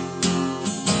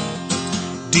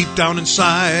 Deep down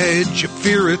inside you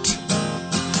fear it.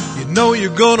 You know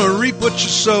you're gonna reap what you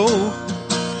sow.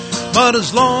 But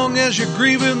as long as you're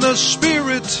grieving the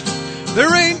Spirit,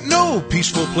 there ain't no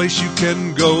peaceful place you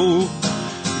can go.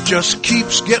 It just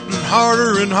keeps getting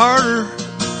harder and harder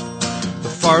the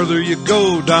farther you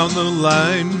go down the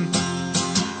line.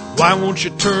 Why won't you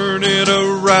turn it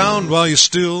around while you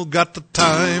still got the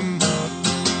time?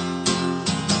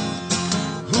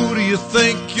 Who do you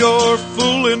think you're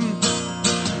fooling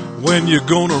when you're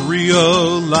gonna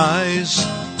realize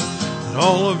that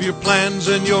all of your plans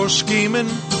and your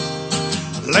scheming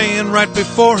laying right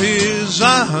before his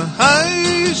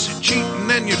eyes? You're cheating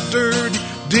and you're dirty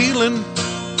dealing,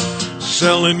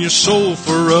 selling your soul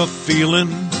for a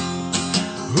feeling.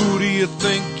 Who do you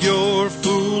think you're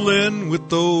fooling with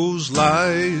those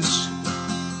lies?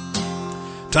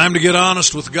 Time to get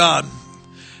honest with God.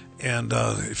 And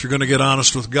if you're going to get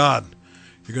honest with God,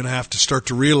 you're going to have to start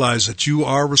to realize that you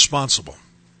are responsible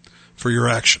for your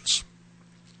actions.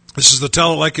 This is the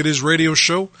Tell It Like It Is radio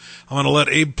show. I'm going to let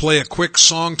Abe play a quick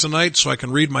song tonight so I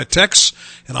can read my texts,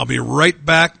 and I'll be right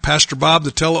back. Pastor Bob,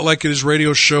 the Tell It Like It Is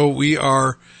radio show. We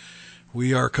are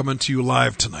coming to you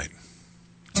live tonight.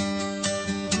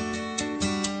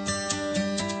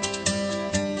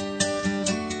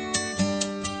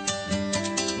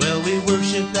 Well, we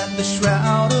worship at the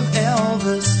Shroud of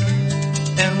Elvis,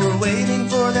 and we're waiting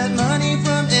for that money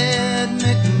from Ed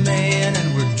McMahon,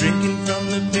 and we're drinking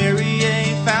from the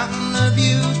Perrier Fountain of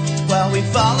Youth while we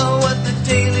follow what the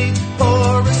daily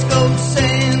horoscope's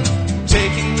saying,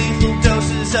 taking lethal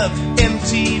doses of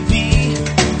MTV.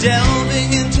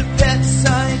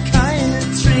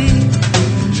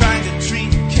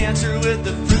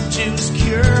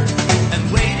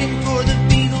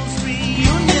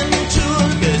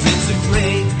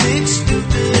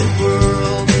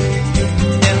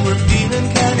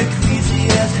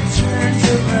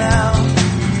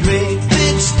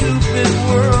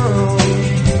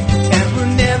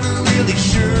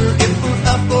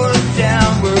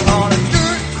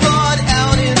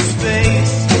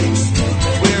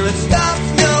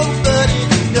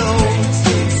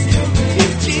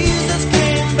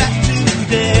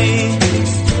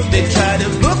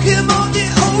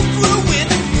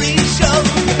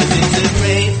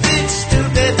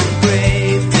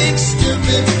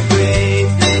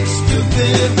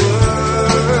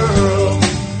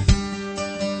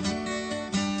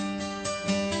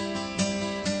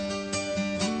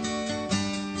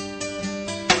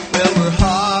 Well, we're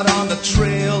hot on the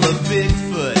trail of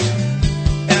Bigfoot,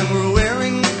 and we're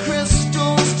wearing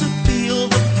crystals to feel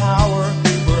the power.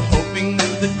 We're hoping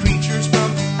that the creatures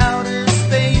from outer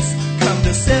space come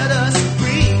to set us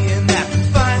free in that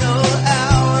final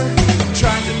hour.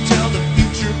 Trying to tell the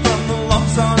future from the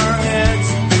lumps on our heads,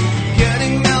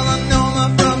 getting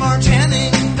melanoma from our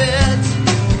tanning beds,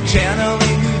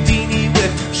 channeling Houdini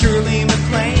with Shirley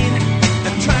MacLaine,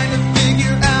 and trying to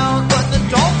figure out what the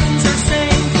dolphins are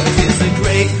saying. 'Cause it's a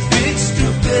great big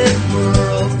stupid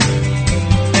world,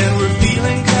 and we're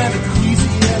feeling kind of queasy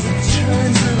as it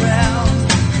turns around.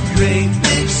 Great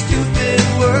big stupid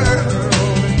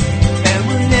world, and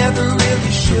we're never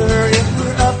really sure if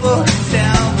we're up or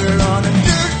down. We're on a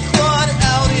dirt clod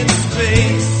out in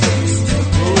space,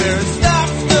 where it's not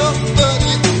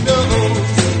nobody knows.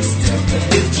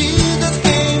 If Jesus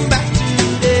came back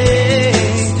today,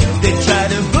 they'd try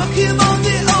to book him on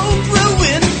the Oprah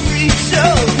Winfrey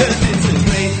Show. 'Cause it's a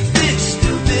great big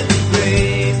stupid,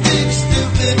 great big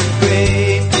stupid,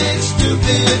 great big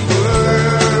stupid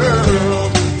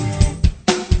world.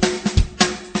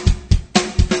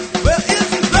 Well,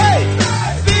 it's a great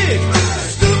big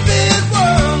stupid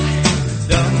world.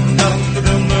 Dum dum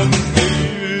dum dum.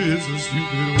 It's a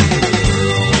stupid world.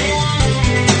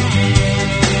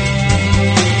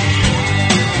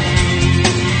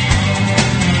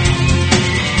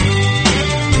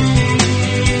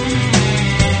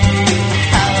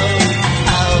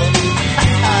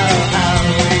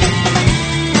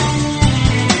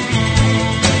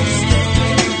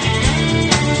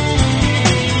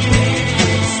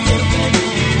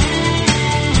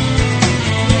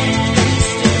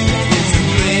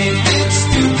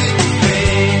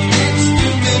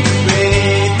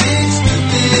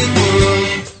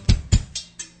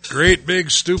 Great big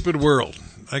stupid world.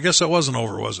 I guess it wasn't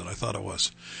over, was it? I thought it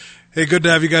was. Hey, good to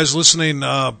have you guys listening.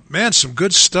 Man, some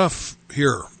good stuff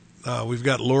here. We've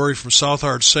got Lori from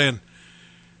Southard saying,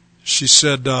 she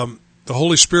said, the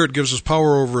Holy Spirit gives us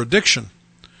power over addiction,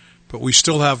 but we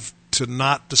still have to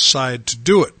not decide to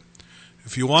do it.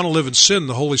 If you want to live in sin,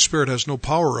 the Holy Spirit has no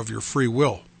power of your free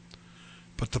will,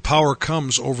 but the power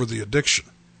comes over the addiction.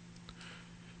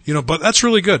 You know, but that's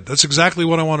really good. That's exactly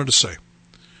what I wanted to say.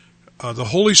 The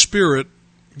Holy Spirit,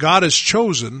 God has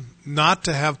chosen not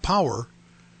to have power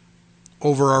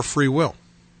over our free will.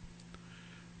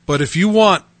 But if you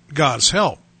want God's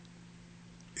help,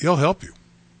 He'll help you.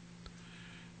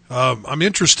 I'm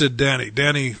interested,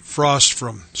 Danny Frost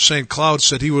from St. Cloud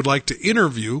said he would like to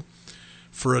interview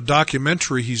for a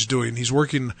documentary he's doing. He's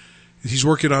working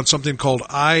on something called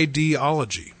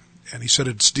Ideology. And he said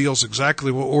it deals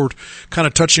exactly what we're kind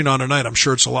of touching on tonight. I'm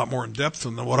sure it's a lot more in depth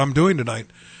than what I'm doing tonight.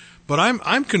 But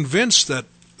I'm convinced that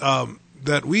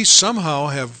that we somehow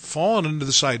have fallen into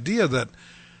this idea that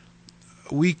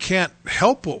we can't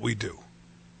help what we do.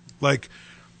 Like,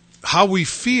 how we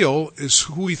feel is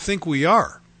who we think we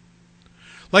are.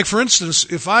 Like, for instance,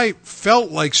 if I felt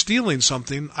like stealing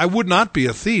something, I would not be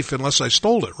a thief unless I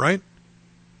stole it, right?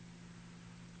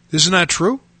 Isn't that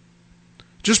true?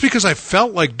 Just because I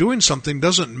felt like doing something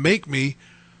doesn't make me,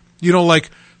 you know, like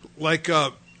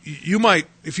you might,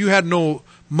 if you had no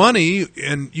money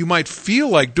and you might feel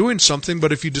like doing something,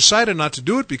 but if you decided not to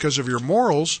do it because of your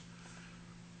morals,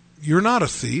 you're not a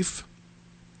thief.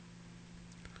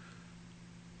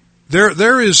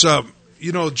 There is,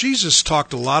 you know, Jesus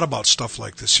talked a lot about stuff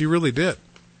like this. He really did.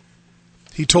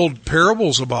 He told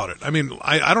parables about it. I mean,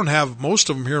 I don't have most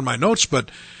of them here in my notes, but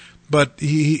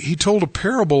he told a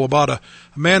parable about a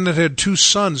man that had two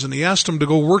sons, and he asked them to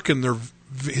go work in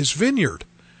his vineyard.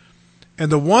 And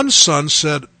the one son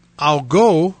said, I'll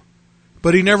go,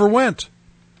 but he never went.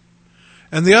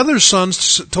 And the other son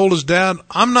told his dad,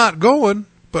 I'm not going,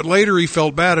 but later he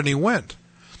felt bad and he went.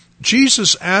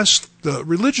 Jesus asked the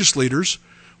religious leaders,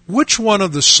 which one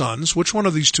of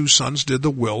these two sons did the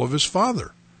will of his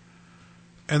father?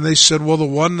 And they said, well, the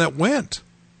one that went.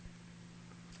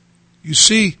 You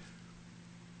see,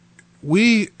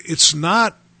 it's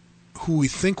not who we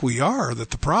think we are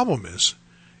that the problem is.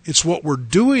 It's what we're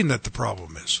doing that the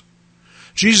problem is.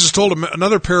 Jesus told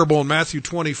another parable in Matthew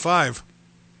 25.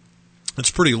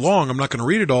 It's pretty long. I'm not going to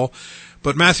read it all.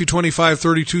 But Matthew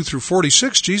 25:32 through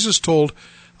 46, Jesus told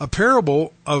a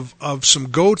parable of some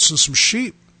goats and some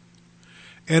sheep.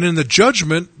 And in the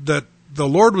judgment that the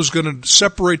Lord was going to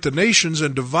separate the nations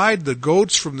and divide the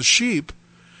goats from the sheep,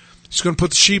 He's going to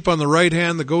put the sheep on the right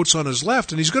hand, the goats on his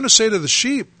left. And He's going to say to the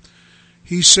sheep,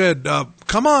 He said,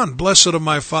 come on, blessed of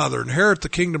my Father, inherit the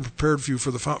kingdom prepared for you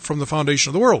from the foundation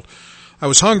of the world. I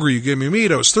was hungry, you gave me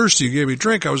meat. I was thirsty, you gave me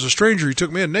drink. I was a stranger, you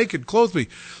took me in, naked, clothed me,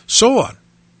 so on.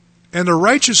 And the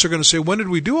righteous are going to say, when did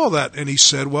we do all that? And He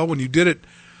said, well, when you did it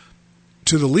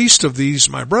to the least of these,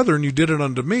 my brethren, you did it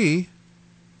unto me.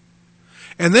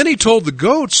 And then he told the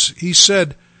goats, he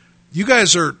said, you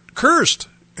guys are cursed,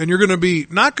 and you're going to be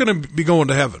not going to be going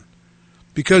to heaven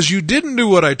because you didn't do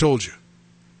what I told you.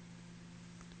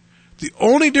 The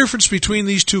only difference between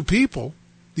these two people,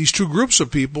 these two groups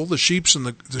of people, the sheep and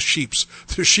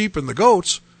the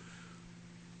goats,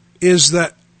 is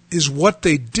what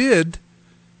they did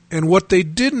and what they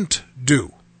didn't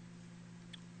do.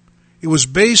 It was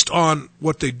based on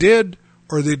what they did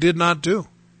or they did not do.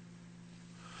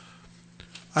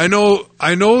 I know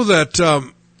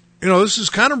that this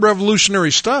is kind of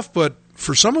revolutionary stuff, but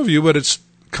for some of you, but it's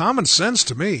common sense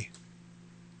to me.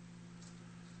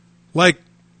 Like,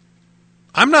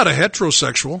 I'm not a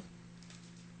heterosexual.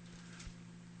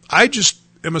 I just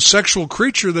am a sexual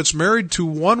creature that's married to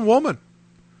one woman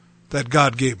that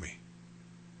God gave me.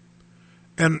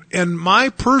 And my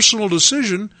personal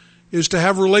decision is to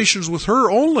have relations with her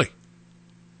only.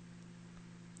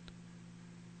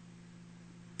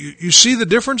 You see the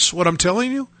difference? What I'm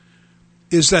telling you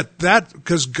is that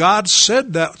because God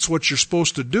said that's what you're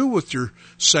supposed to do with your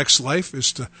sex life,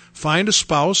 is to find a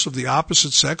spouse of the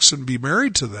opposite sex and be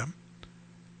married to them.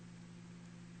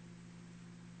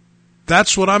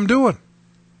 That's what I'm doing.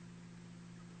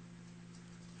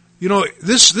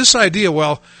 This idea,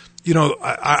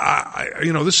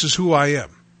 this is who I am.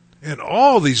 And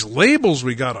all these labels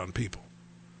we got on people.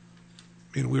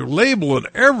 I mean, we're labeling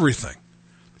everything.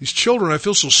 These children, I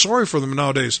feel so sorry for them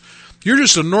nowadays. You're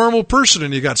just a normal person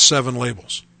and you got 7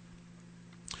 labels.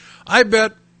 I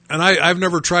bet, and I've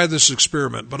never tried this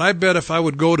experiment, but I bet if I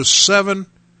would go to 7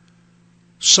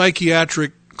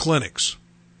 psychiatric clinics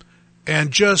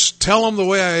and just tell them the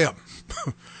way I am,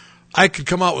 I could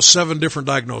come out with 7 different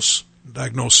diagnoses.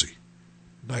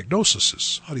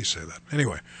 How do you say that?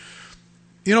 Anyway,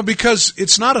 because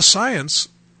it's not a science,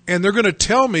 and they're going to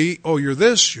tell me, oh, you're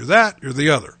this, you're that, you're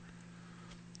the other.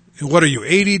 And what are you,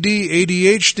 ADD,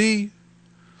 ADHD?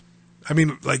 I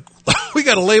mean, like, we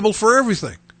got a label for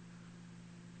everything.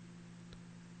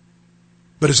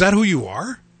 But is that who you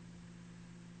are?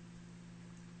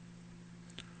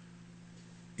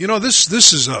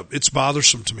 It's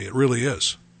bothersome to me. It really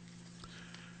is.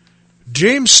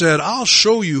 James said, I'll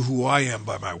show you who I am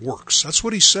by my works. That's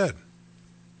what he said.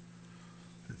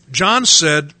 John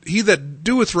said, he that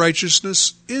doeth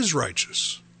righteousness is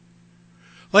righteous.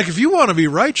 Like, if you want to be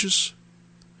righteous,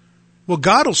 well,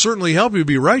 God will certainly help you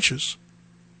be righteous.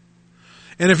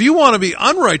 And if you want to be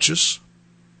unrighteous,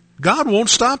 God won't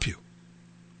stop you.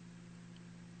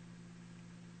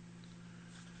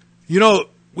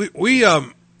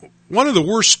 One of the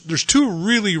worst, there's 2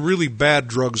 really, really bad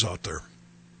drugs out there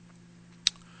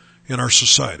in our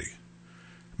society.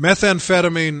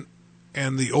 Methamphetamine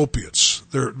and the opiates.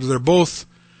 They're both,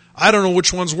 I don't know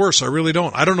which one's worse. I really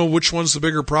don't. I don't know which one's the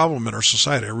bigger problem in our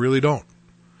society. I really don't.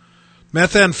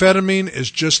 Methamphetamine is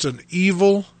just an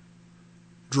evil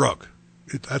drug.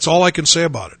 That's all I can say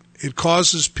about it. It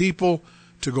causes people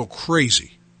to go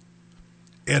crazy.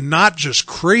 And not just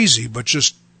crazy, but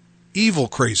just evil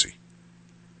crazy.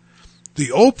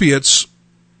 The opiates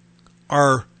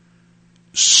are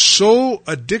so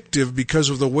addictive because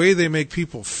of the way they make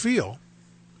people feel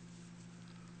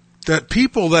that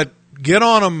people that get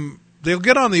on them, they'll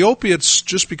get on the opiates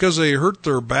just because they hurt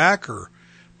their back or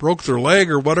broke their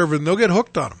leg or whatever, and they'll get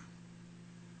hooked on them.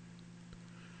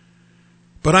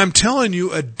 But I'm telling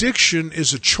you, addiction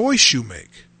is a choice you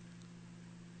make.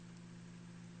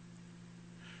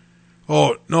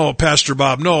 Oh, no, Pastor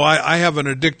Bob, no, I have an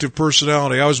addictive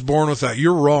personality. I was born with that.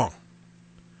 You're wrong.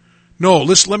 No,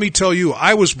 let me tell you,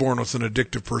 I was born with an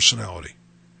addictive personality.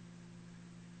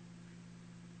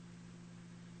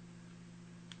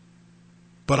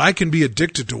 But I can be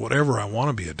addicted to whatever I want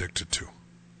to be addicted to.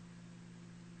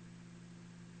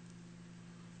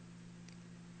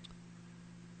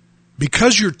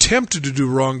 Because you're tempted to do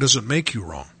wrong doesn't make you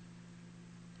wrong.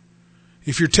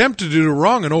 If you're tempted to do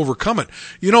wrong and overcome it.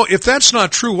 If that's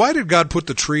not true, why did God put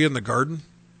the tree in the garden?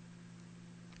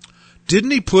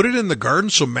 Didn't he put it in the garden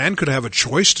so man could have a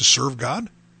choice to serve God?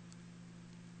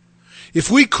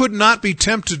 If we could not be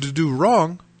tempted to do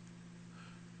wrong,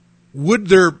 would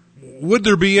there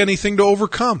be anything to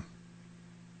overcome?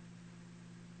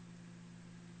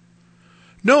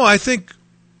 No, I think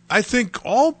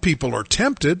all people are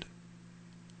tempted,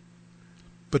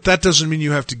 but that doesn't mean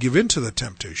you have to give in to the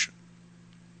temptation.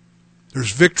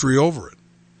 There's victory over it.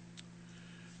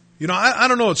 I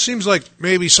don't know. It seems like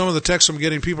maybe some of the texts I'm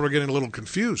getting, people are getting a little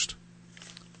confused.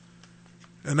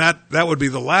 And that would be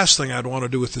the last thing I'd want to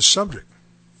do with this subject.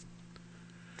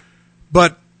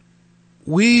 But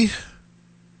we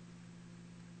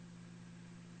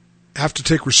have to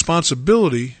take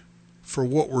responsibility for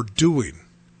what we're doing.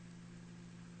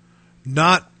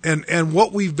 And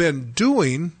what we've been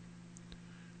doing,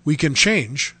 we can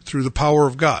change through the power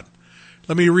of God.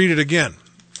 Let me read it again.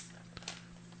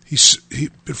 In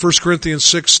 1 Corinthians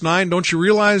 6:9, don't you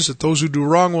realize that those who do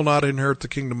wrong will not inherit the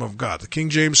kingdom of God? The King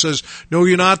James says, know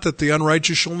ye not that the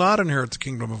unrighteous shall not inherit the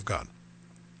kingdom of God?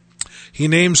 He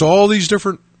names all these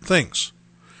different things.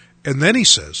 And then he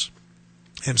says,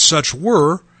 and such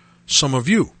were some of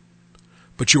you.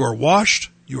 But you are washed,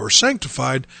 you are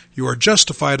sanctified, you are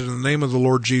justified in the name of the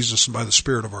Lord Jesus and by the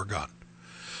Spirit of our God.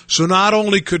 So not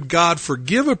only could God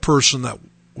forgive a person that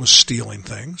was stealing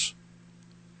things,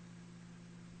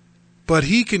 but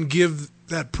he can give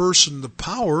that person the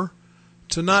power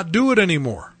to not do it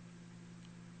anymore.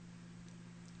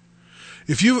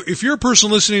 If you're a person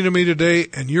listening to me today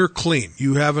and you're clean,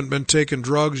 you haven't been taking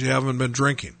drugs, you haven't been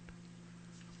drinking,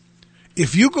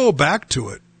 if you go back to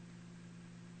it,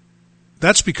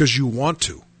 that's because you want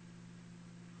to.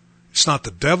 It's not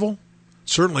the devil,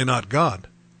 certainly not God,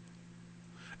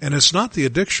 and it's not the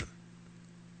addiction.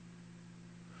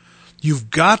 You've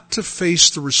got to face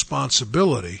the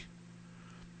responsibility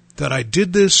that I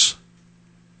did this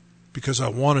because I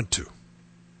wanted to.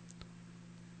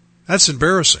 That's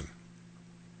embarrassing,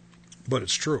 but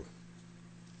it's true.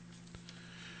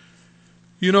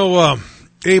 You know,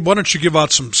 Abe, why don't you give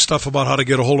out some stuff about how to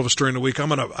get a hold of us during the week?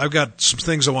 I've got some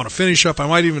things I want to finish up. I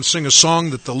might even sing a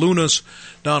song that the Lunas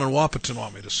down in Wahpeton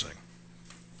want me to sing.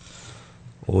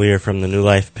 We are from the New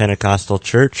Life Pentecostal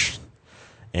Church,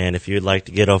 and if you'd like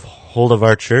to get a hold of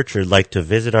our church or like to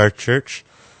visit our church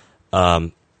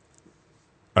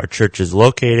is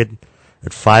located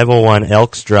at 501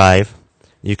 Elks Drive.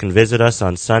 You can visit us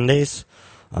on Sundays.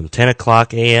 10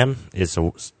 o'clock a.m. is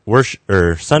a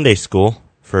Sunday school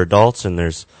for adults, and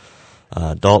there's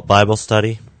adult Bible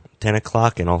study 10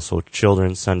 o'clock, and also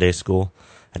children's Sunday school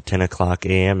at 10 o'clock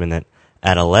a.m. And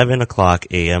at 11 o'clock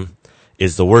a.m.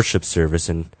 is the worship service,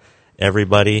 and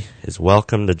everybody is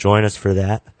welcome to join us for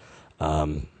that.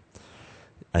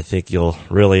 I think you'll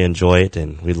really enjoy it,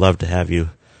 and we'd love to have you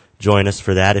join us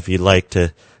for that. If you'd like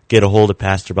to get a hold of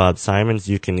Pastor Bob Simons,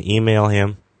 you can email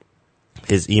him.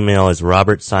 His email is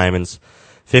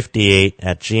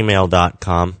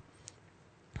robertsimons58@gmail.com,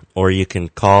 or you can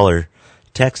call or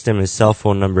text him. His cell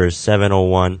phone number is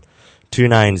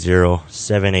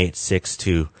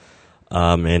 701-290-7862.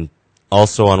 And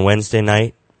also on Wednesday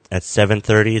night at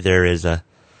 7:30, there is a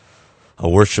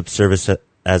worship service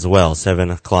as well,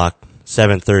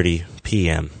 7:30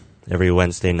 p.m. every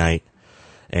Wednesday night.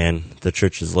 And the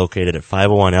church is located at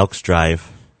 501 Elks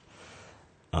Drive.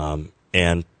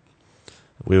 And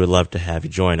we would love to have you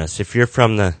join us. If you're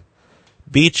from the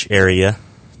beach area,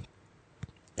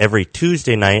 every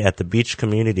Tuesday night at the Beach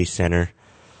Community Center,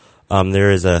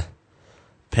 there is a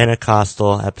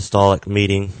Pentecostal Apostolic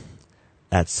meeting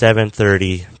at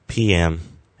 7:30 p.m.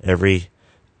 every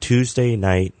Tuesday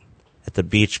night at the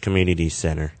Beach Community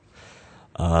Center.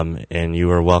 And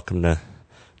you are welcome to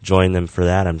join them for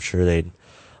that. I'm sure they'd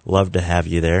love to have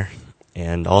you there.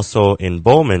 And also in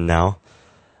Bowman now,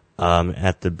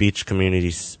 at the Beach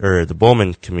Community, or the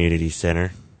Bowman Community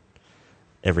Center,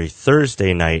 every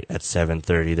Thursday night at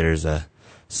 7:30, there's a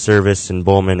service in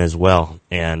Bowman as well.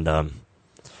 And,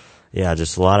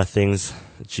 just a lot of things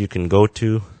that you can go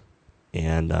to.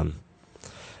 And,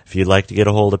 if you'd like to get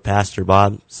a hold of Pastor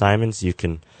Bob Simons, you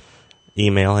can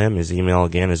email him. His email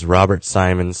again is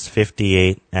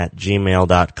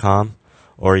robertsimons58@gmail.com,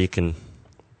 or you can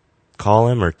call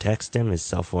him or text him. His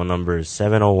cell phone number is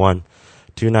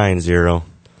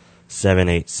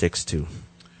 701-290-7862.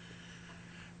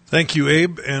 Thank you,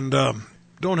 Abe. And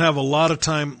don't have a lot of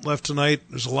time left tonight.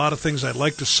 There's a lot of things I'd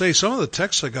like to say. Some of the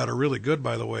texts I got are really good,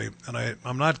 by the way, and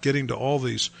I'm not getting to all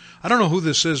these. I don't know who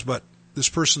this is, but this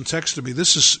person texted me.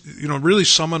 This is, really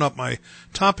summing up my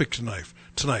topic tonight.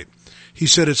 He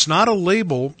said, it's not a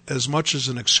label as much as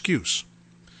an excuse.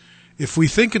 If we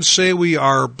think and say we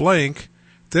are blank,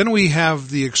 then we have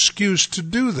the excuse to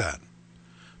do that.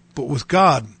 But with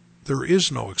God, there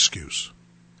is no excuse.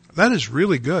 That is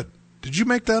really good. Did you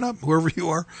make that up, whoever you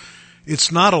are? It's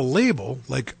not a label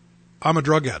like I'm a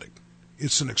drug addict.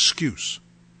 It's an excuse.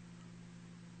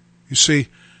 You see,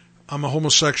 I'm a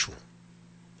homosexual.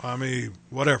 I'm a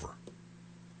whatever.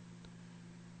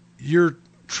 You're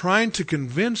trying to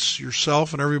convince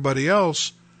yourself and everybody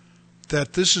else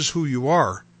that this is who you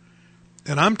are.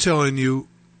 And I'm telling you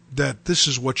that this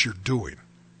is what you're doing.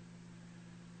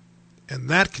 And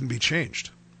that can be changed.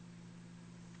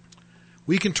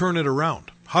 We can turn it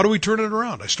around. How do we turn it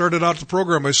around? I started out the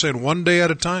program by saying one day at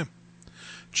a time.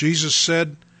 Jesus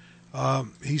said,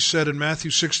 He said in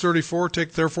Matthew 6:34,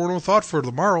 "Take therefore no thought for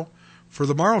the morrow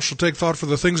shall take thought for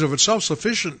the things of itself.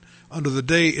 Sufficient unto the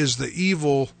day is the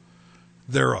evil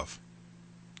thereof."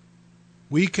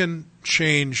 We can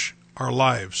change our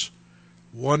lives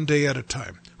one day at a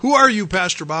time. Who are you,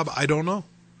 Pastor Bob? I don't know.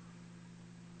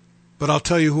 But I'll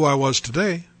tell you who I was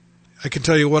today. I can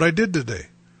tell you what I did today.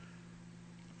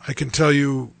 I can tell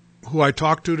you who I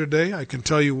talked to today. I can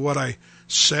tell you what I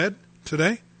said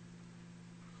today.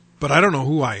 But I don't know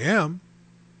who I am.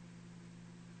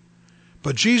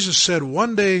 But Jesus said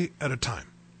one day at a time.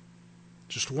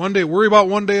 Just one day. Worry about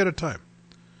one day at a time.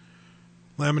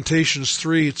 Lamentations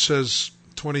 3, it says,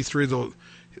 23, the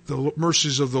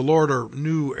mercies of the Lord are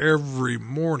new every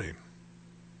morning.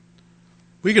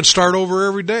 We can start over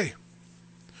every day.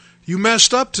 You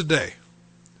messed up today.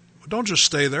 Don't just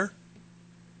stay there.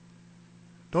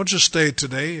 Don't just stay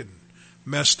today and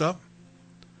messed up.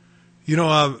 You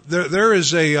know,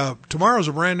 tomorrow's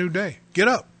a brand new day. Get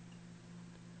up.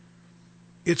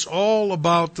 It's all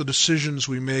about the decisions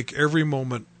we make every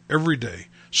moment, every day.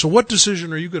 So what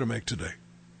decision are you going to make today?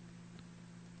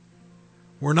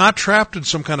 We're not trapped in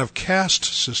some kind of caste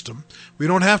system. We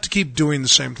don't have to keep doing the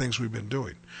same things we've been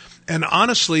doing. And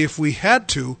honestly, if we had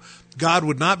to, God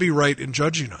would not be right in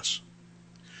judging us.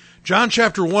 John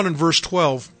chapter 1 and verse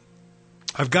 12,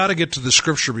 I've got to get to the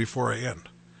scripture before I end.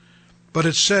 But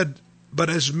it said, "But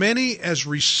as many as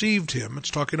received him," it's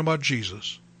talking about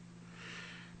Jesus,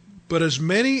 "but as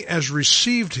many as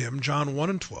received him," John 1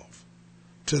 and 12,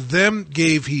 "to them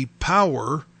gave he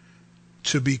power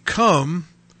to become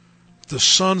the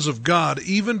sons of God,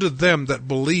 even to them that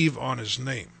believe on his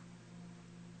name."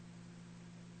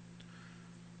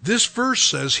 This verse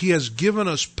says he has given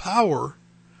us power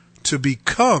to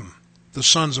become the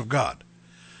sons of God.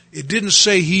 It didn't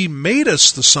say he made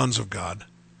us the sons of God.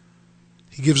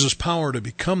 He gives us power to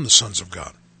become the sons of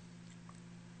God.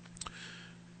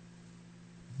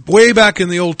 Way back in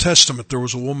the Old Testament, there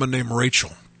was a woman named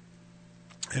Rachel,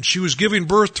 and she was giving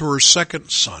birth to her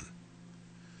second son.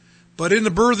 But in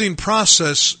the birthing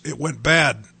process, it went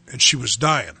bad, and she was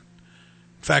dying.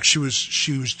 In fact, she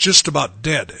was just about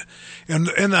dead. And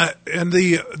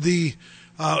the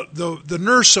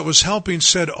nurse that was helping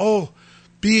said, "Oh,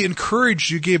 be encouraged,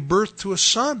 you gave birth to a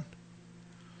son."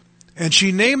 And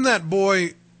she named that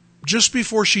boy, just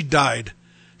before she died,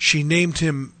 she named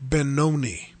him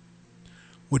Benoni,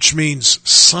 which means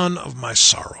son of my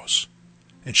sorrows.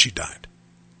 And she died.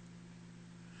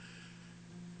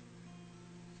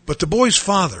 But the boy's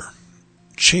father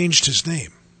changed his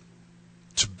name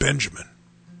to Benjamin.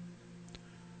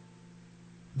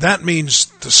 That means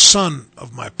the son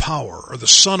of my power, or the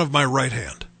son of my right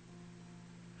hand.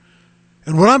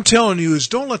 And what I'm telling you is,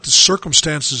 don't let the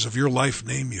circumstances of your life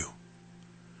name you,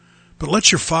 but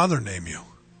let your Father name you.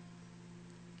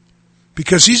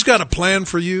 Because he's got a plan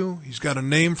for you. He's got a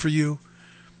name for you.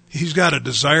 He's got a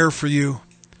desire for you.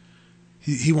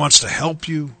 He wants to help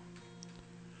you.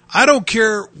 I don't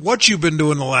care what you've been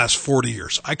doing the last 40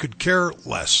 years. I could care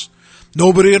less.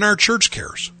 Nobody in our church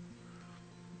cares.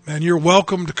 And you're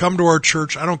welcome to come to our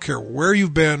church. I don't care where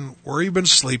you've been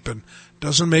sleeping.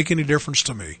 Doesn't make any difference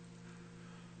to me.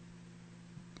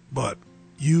 But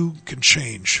you can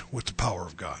change with the power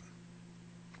of God.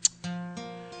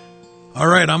 All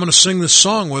right, I'm going to sing this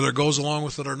song, whether it goes along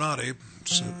with it or not, Abe.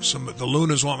 The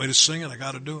Lunas want me to sing it. I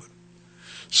got to do it.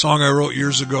 Song I wrote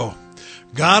years ago.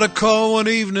 Got a call one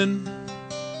evening,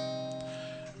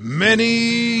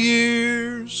 many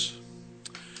years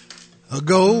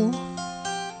ago,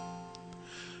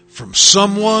 from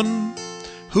someone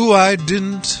who I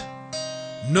didn't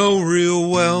know real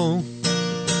well.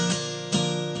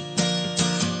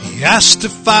 He asked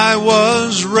if I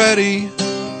was ready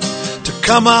to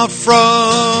come out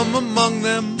from among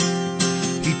them.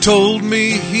 He told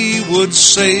me he would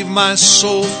save my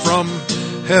soul from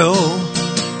hell.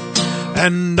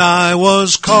 And I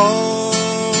was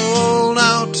called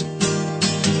out to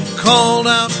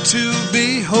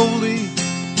be holy,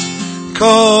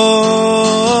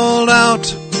 called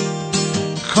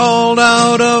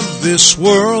out of this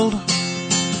world,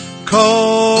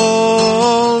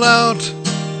 called out.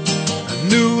 A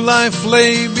new life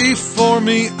lay before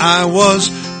me. I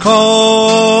was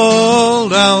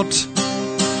called out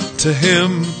to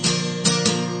him.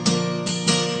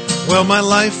 Well, my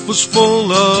life was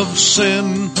full of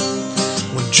sin.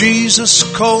 When Jesus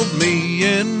called me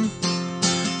in,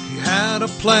 he had a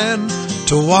plan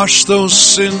to wash those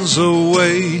sins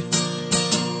away.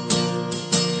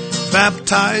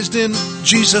 Baptized in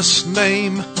Jesus'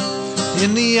 name,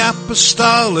 in the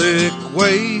apostolic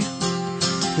way.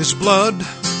 His blood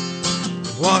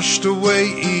washed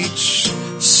away each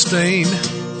stain.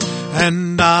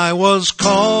 And I was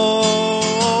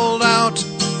called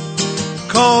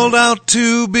out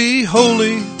to be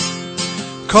holy,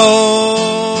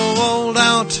 called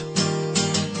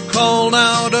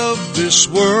out of this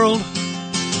world,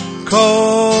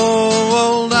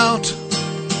 called out.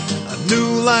 A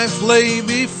new life lay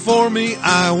before me.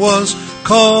 I was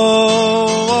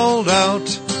called out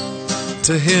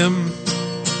to Him.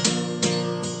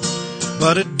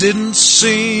 But it didn't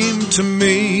seem to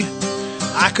me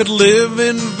I could live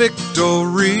in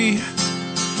victory.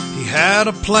 He had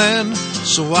a plan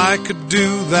so I could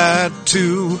do that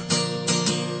too.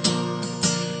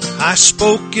 I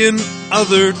spoke in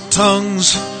other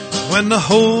tongues when the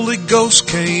Holy Ghost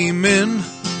came in.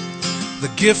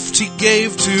 The gift He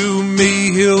gave to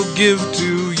me, He'll give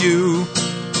to you.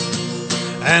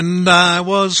 And I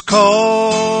was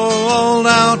called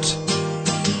out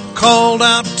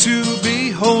to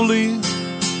be holy,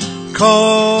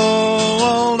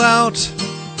 called out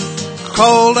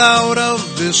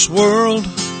of this world,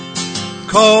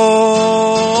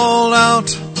 called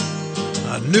out.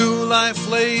 A new life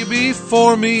lay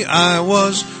before me. I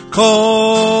was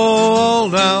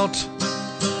called out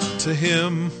to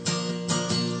Him.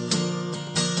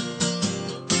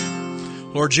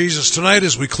 Lord Jesus, tonight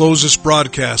as we close this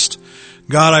broadcast,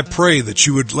 God, I pray that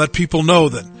you would let people know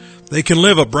that they can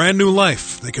live a brand new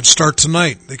life. They can start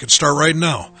tonight. They can start right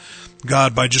now.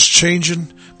 God, by just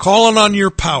changing, calling on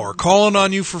your power, calling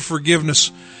on you for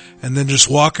forgiveness, and then just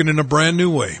walking in a brand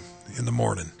new way in the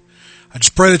morning. I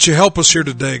just pray that you help us here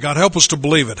today. God, help us to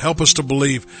believe it. Help us to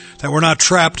believe that we're not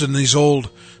trapped in these old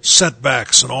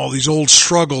setbacks and all these old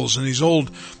struggles and these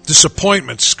old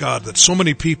disappointments, God, that so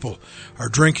many people are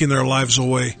drinking their lives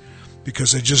away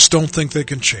because they just don't think they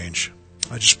can change.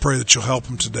 I just pray that you'll help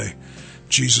them today. In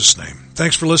Jesus' name.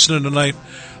 Thanks for listening tonight.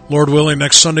 Lord willing,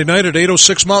 next Sunday night at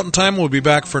 8:06 Mountain Time, we'll be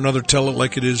back for another Tell It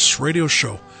Like It Is radio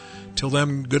show. Till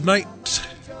then, good night.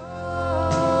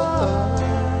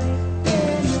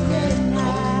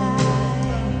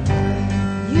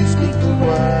 You speak the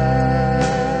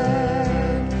word,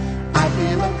 I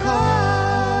feel a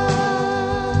call.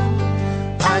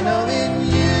 I know in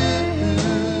you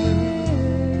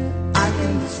I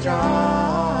can be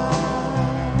strong.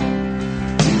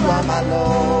 You are my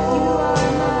Lord.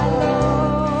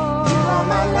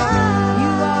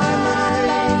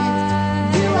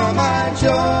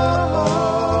 Joy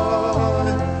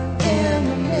in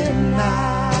the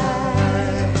midnight.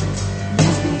 You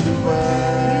speak the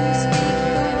word.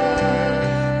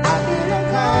 I feel a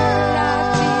call.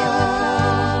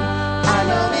 I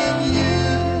know in you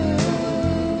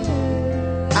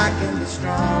I can be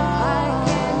strong.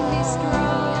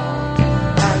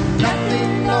 I'm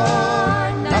nothing,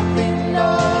 Lord,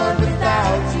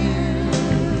 without you.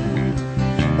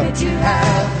 But you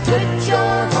have put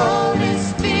your Holy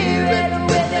Spirit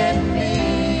within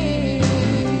me,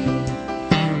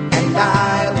 and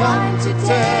I want to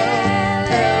tell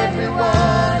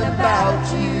everyone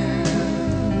about you.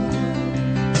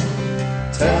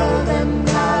 Tell them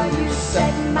how you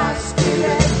set my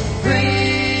spirit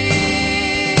free.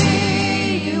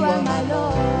 You are my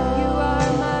Lord. You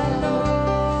are my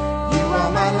Lord. You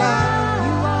are my life.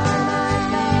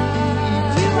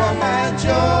 You are my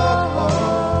joy.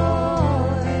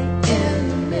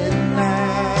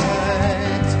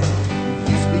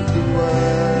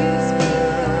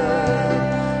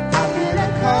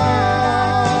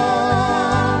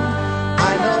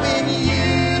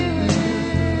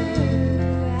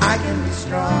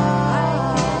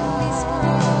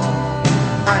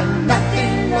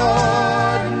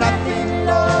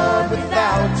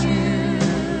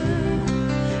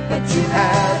 You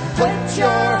have put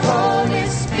your Holy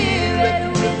Spirit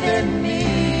within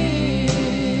me,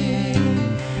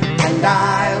 and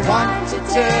I want to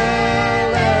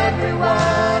tell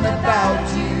everyone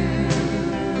about you.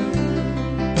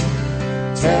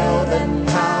 Tell them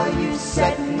how you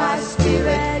set my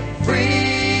spirit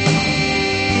free.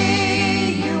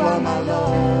 You are my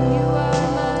Lord. You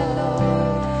are my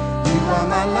Lord. You are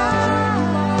my life.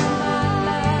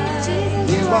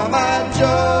 You are my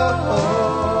joy.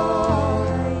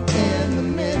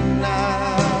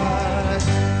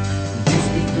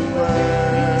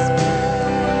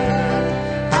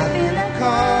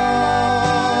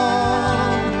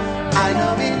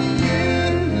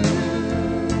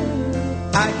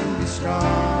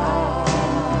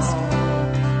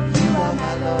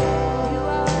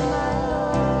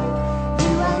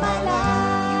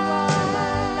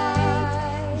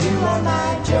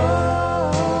 My joy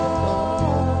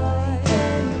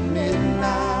in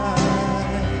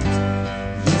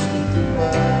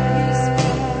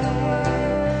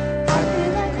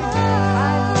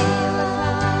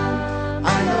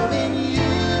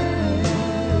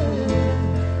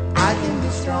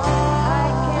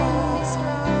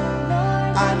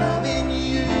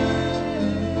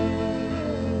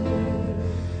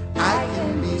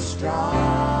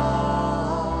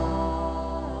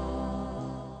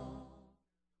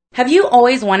Have you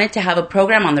always wanted to have a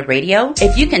program on the radio?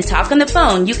 If you can talk on the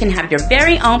phone, you can have your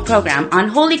very own program on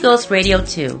Holy Ghost Radio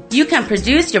 2. You can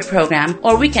produce your program,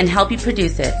 or we can help you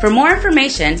produce it. For more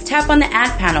information, tap on the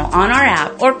ad panel on our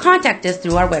app or contact us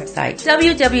through our website,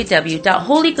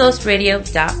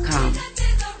 www.holyghostradio.com.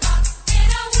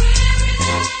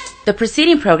 The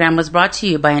preceding program was brought to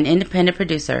you by an independent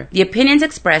producer. The opinions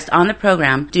expressed on the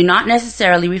program do not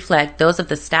necessarily reflect those of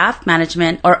the staff,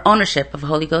 management, or ownership of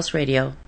Holy Ghost Radio.